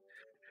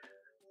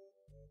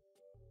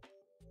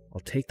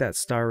 I'll take that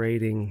star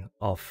rating,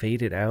 I'll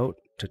fade it out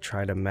to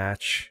try to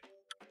match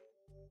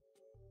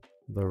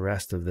the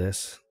rest of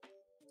this.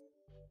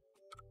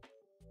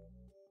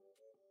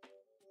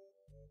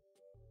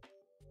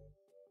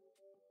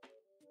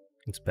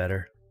 It's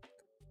better.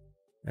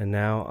 And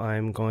now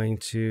I'm going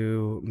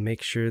to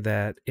make sure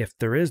that if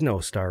there is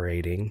no star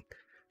rating,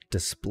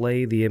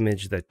 display the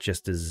image that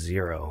just is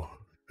 0.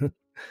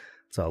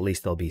 So at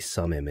least there'll be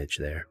some image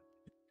there.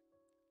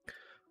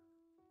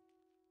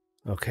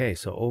 Okay,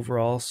 so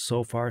overall,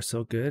 so far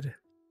so good.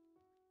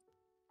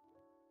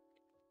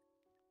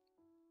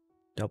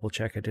 Double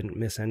check I didn't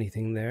miss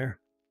anything there.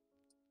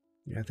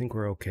 Yeah, I think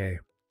we're okay.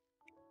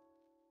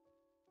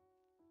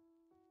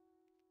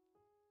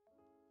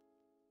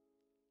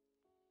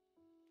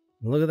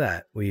 Look at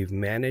that. We've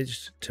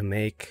managed to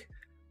make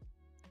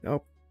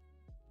a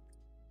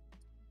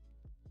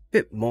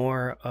bit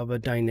more of a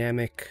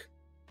dynamic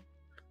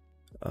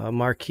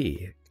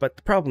marquee. But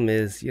the problem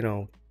is, you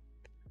know,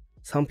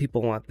 some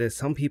people want this.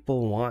 Some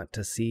people want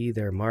to see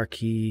their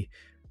marquee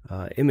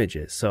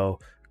images. So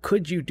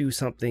could you do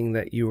something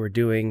that you were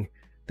doing,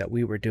 that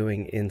we were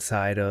doing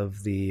inside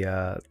of the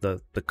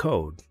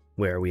code,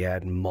 where we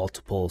had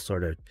multiple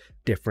sort of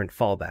different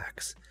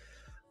fallbacks?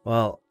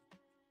 Well,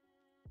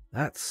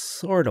 that's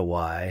sort of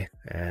why,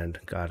 and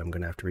God, I'm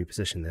going to have to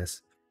reposition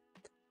this.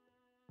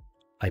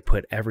 I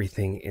put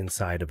everything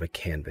inside of a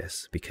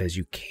canvas, because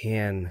you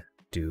can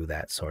do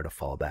that sort of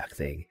fallback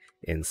thing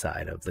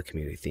inside of the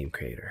community theme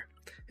creator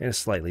in a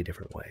slightly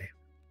different way.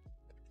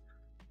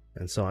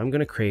 And so I'm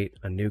going to create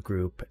a new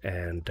group,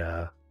 and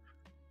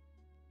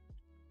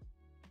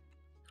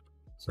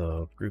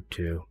so group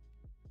 2,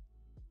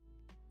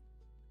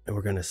 and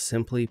we're going to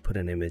simply put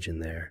an image in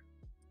there.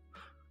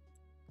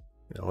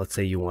 You know, let's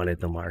say you wanted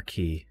the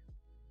marquee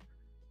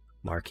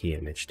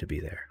image to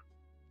be there.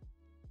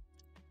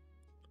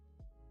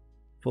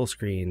 Full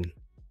screen.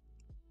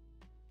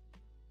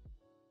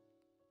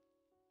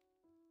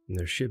 And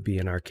there should be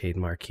an arcade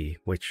marquee,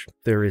 which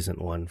there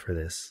isn't one for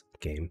this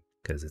game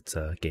because it's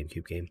a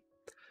GameCube game.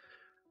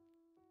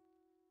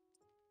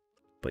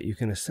 But you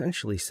can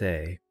essentially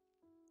say,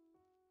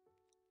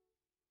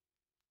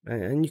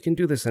 and you can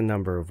do this a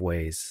number of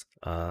ways.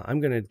 I'm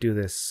going to do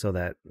this so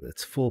that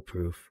it's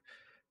foolproof.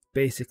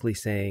 Basically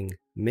saying,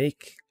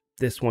 make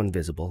this one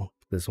visible.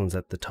 This one's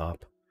at the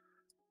top,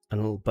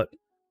 but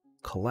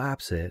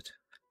collapse it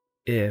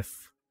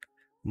if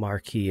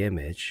marquee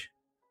image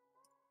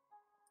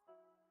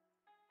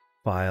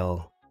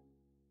file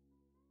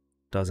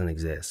doesn't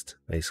exist.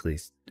 Basically,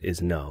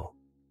 is no.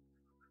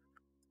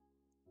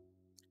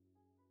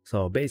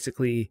 So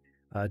basically,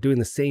 doing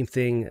the same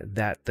thing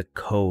that the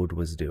code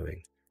was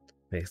doing,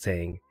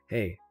 saying,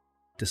 hey,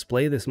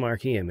 display this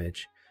marquee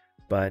image,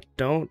 but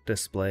don't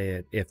display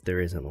it if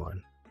there isn't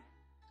one.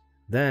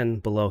 Then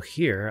below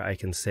here, I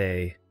can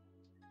say,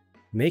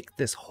 make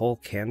this whole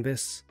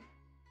canvas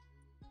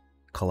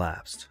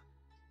collapsed.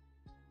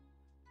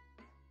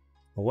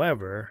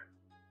 However,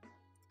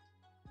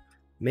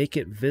 make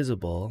it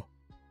visible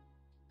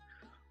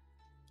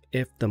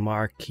if the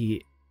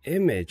marquee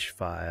image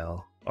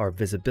file or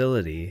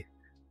visibility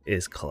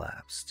is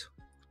collapsed.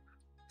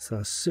 So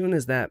as soon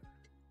as that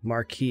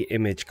marquee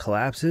image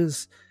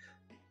collapses,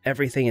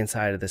 everything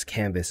inside of this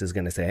canvas is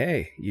going to say,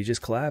 hey, you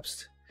just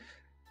collapsed.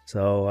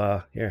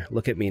 So here,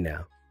 look at me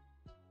now.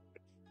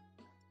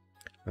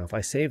 Now if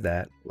I save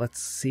that,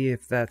 let's see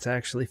if that's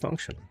actually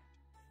functional.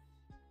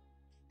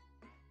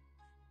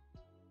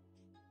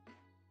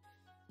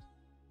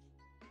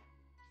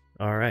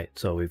 All right,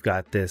 so we've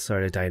got this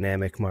sort of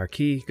dynamic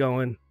marquee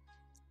going.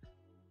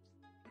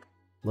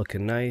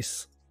 Looking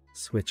nice.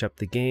 Switch up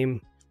the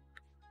game.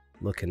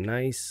 Looking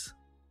nice.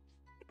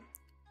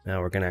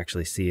 Now we're going to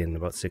actually see in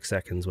about 6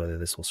 seconds whether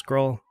this will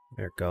scroll.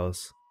 There it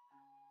goes.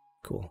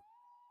 Cool.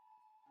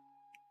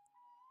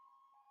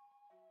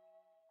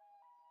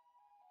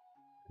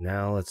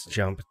 Now let's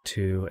jump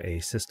to a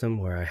system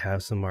where I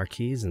have some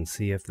marquees and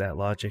see if that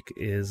logic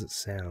is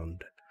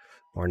sound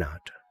or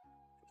not.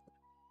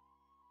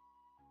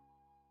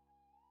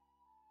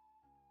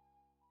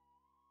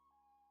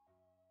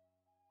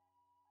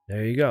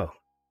 There you go.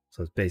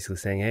 So it's basically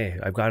saying, hey,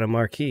 I've got a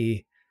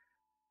marquee.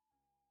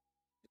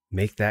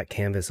 Make that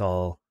canvas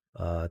all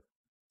go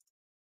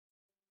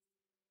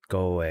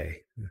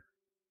away.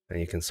 And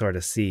you can sort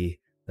of see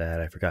that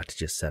I forgot to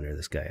just center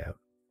this guy out.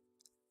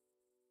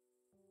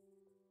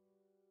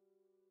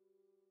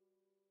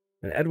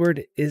 And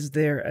Edward, is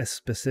there a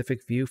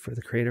specific view for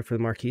the creator for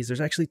the marquees?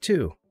 There's actually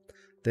two.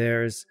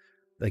 There's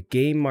the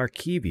Game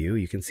Marquee View.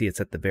 You can see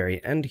it's at the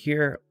very end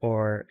here,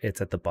 or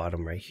it's at the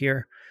bottom right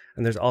here.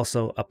 And there's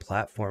also a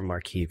Platform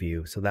Marquee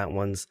View. So that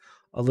one's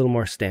a little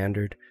more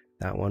standard.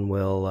 That one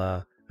will,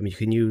 I mean, you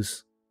can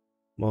use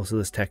most of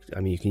this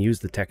you can use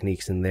the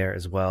techniques in there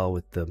as well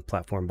with the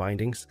platform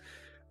bindings.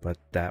 But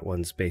that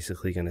one's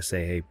basically going to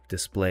say, hey,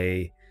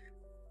 display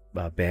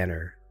a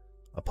banner,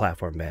 a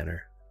platform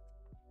banner.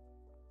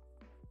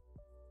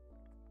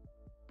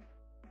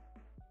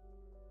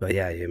 But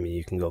yeah, I mean,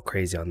 you can go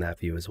crazy on that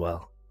view as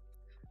well.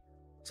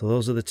 So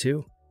those are the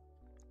two.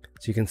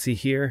 So you can see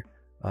here,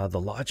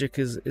 the logic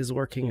is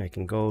working. I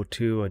can go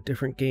to a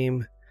different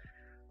game,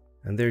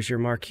 and there's your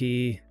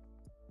marquee.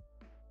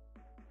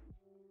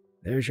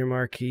 There's your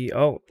marquee.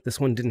 Oh, this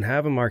one didn't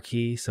have a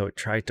marquee, so it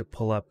tried to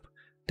pull up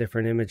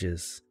different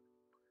images.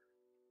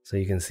 So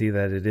you can see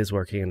that it is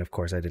working, and of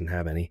course I didn't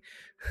have any.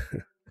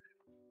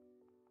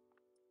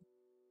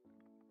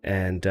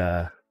 And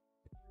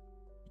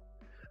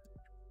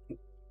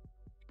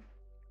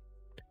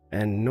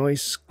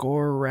noise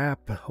score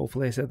wrap.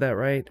 Hopefully I said that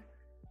right.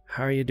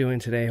 How are you doing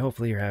today?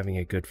 Hopefully you're having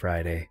a good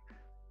Friday.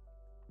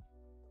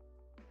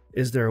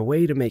 Is there a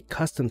way to make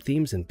custom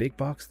themes in Big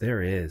Box?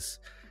 There is.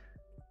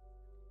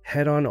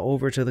 Head on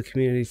over to the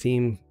community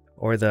theme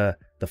or the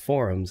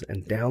forums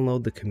and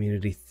download the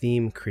community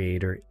theme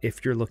creator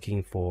if you're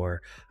looking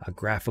for a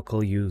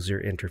graphical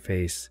user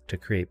interface to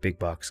create Big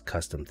Box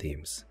custom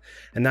themes.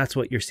 And that's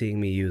what you're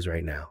seeing me use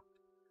right now.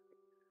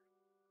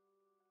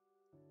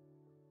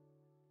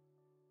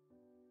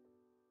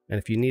 And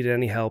if you need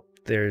any help,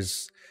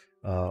 there's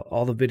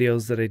all the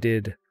videos that I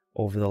did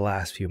over the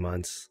last few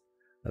months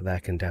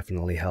that can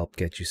definitely help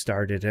get you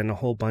started, and a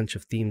whole bunch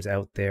of themes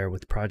out there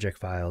with project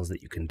files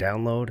that you can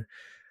download.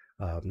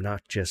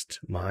 Not just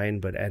mine,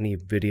 but any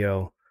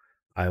video.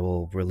 I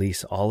will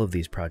release all of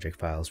these project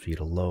files for you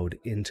to load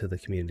into the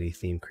community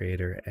theme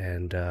creator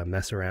and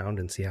mess around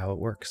and see how it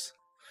works,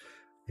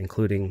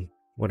 including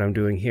what I'm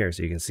doing here.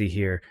 So you can see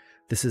here,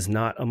 this is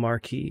not a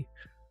marquee,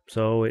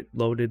 so it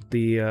loaded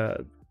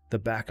the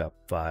backup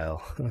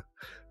file.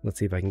 Let's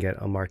see if I can get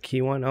a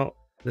marquee one. Oh,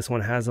 this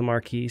one has a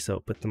marquee, so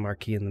put the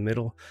marquee in the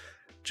middle,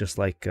 just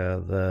like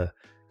the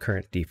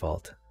current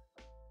default.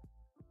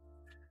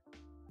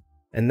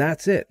 And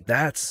that's it.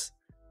 That's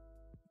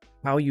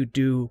how you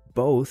do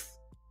both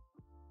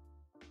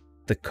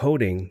the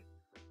coding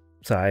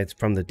sides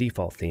from the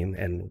default theme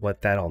and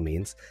what that all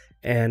means,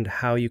 and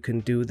how you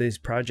can do this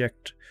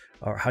project,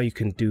 or how you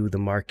can do the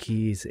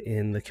marquees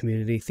in the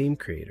community theme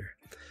creator.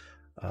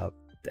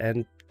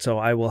 And so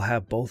I will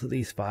have both of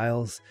these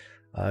files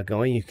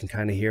going. You can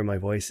kind of hear my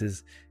voice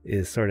is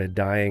sort of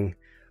dying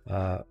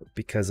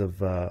because of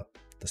the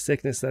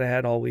sickness that I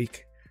had all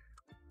week.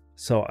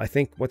 So I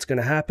think what's going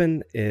to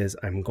happen is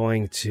I'm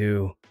going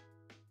to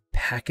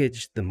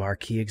package the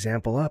marquee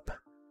example up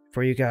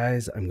for you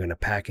guys. I'm going to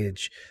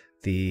package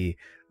the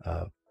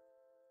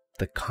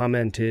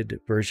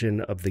commented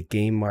version of the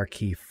game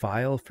marquee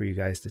file for you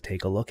guys to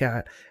take a look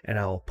at, and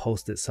I'll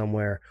post it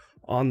somewhere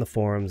on the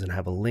forums and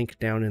have a link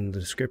down in the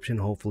description,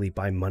 hopefully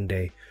by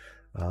Monday,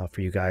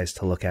 for you guys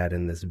to look at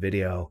in this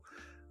video.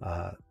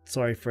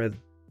 Sorry for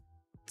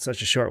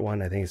such a short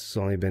one. I think it's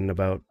only been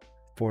about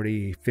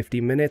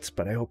 40-50 minutes,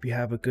 but I hope you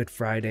have a good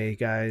Friday,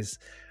 guys,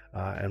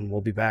 and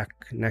we'll be back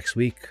next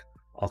week.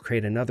 I'll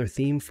create another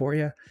theme for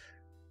you.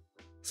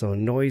 So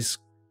noise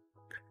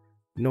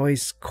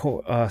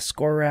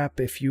score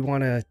wrap, if you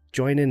want to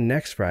join in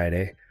next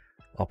Friday,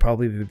 I'll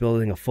probably be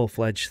building a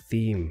full-fledged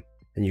theme,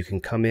 and you can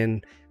come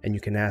in and you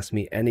can ask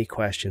me any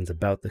questions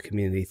about the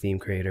community theme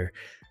creator,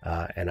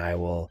 and I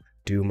will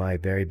do my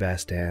very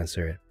best to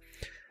answer it.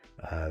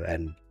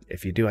 And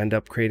if you do end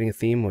up creating a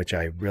theme, which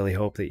I really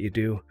hope that you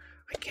do,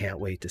 I can't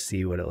wait to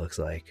see what it looks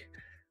like.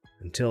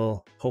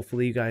 until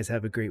hopefully you guys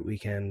have a great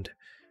weekend,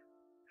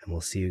 and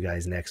we'll see you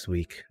guys next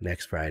week,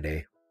 next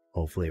Friday,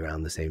 hopefully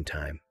around the same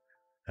time.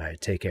 All right,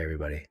 take care,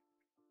 everybody.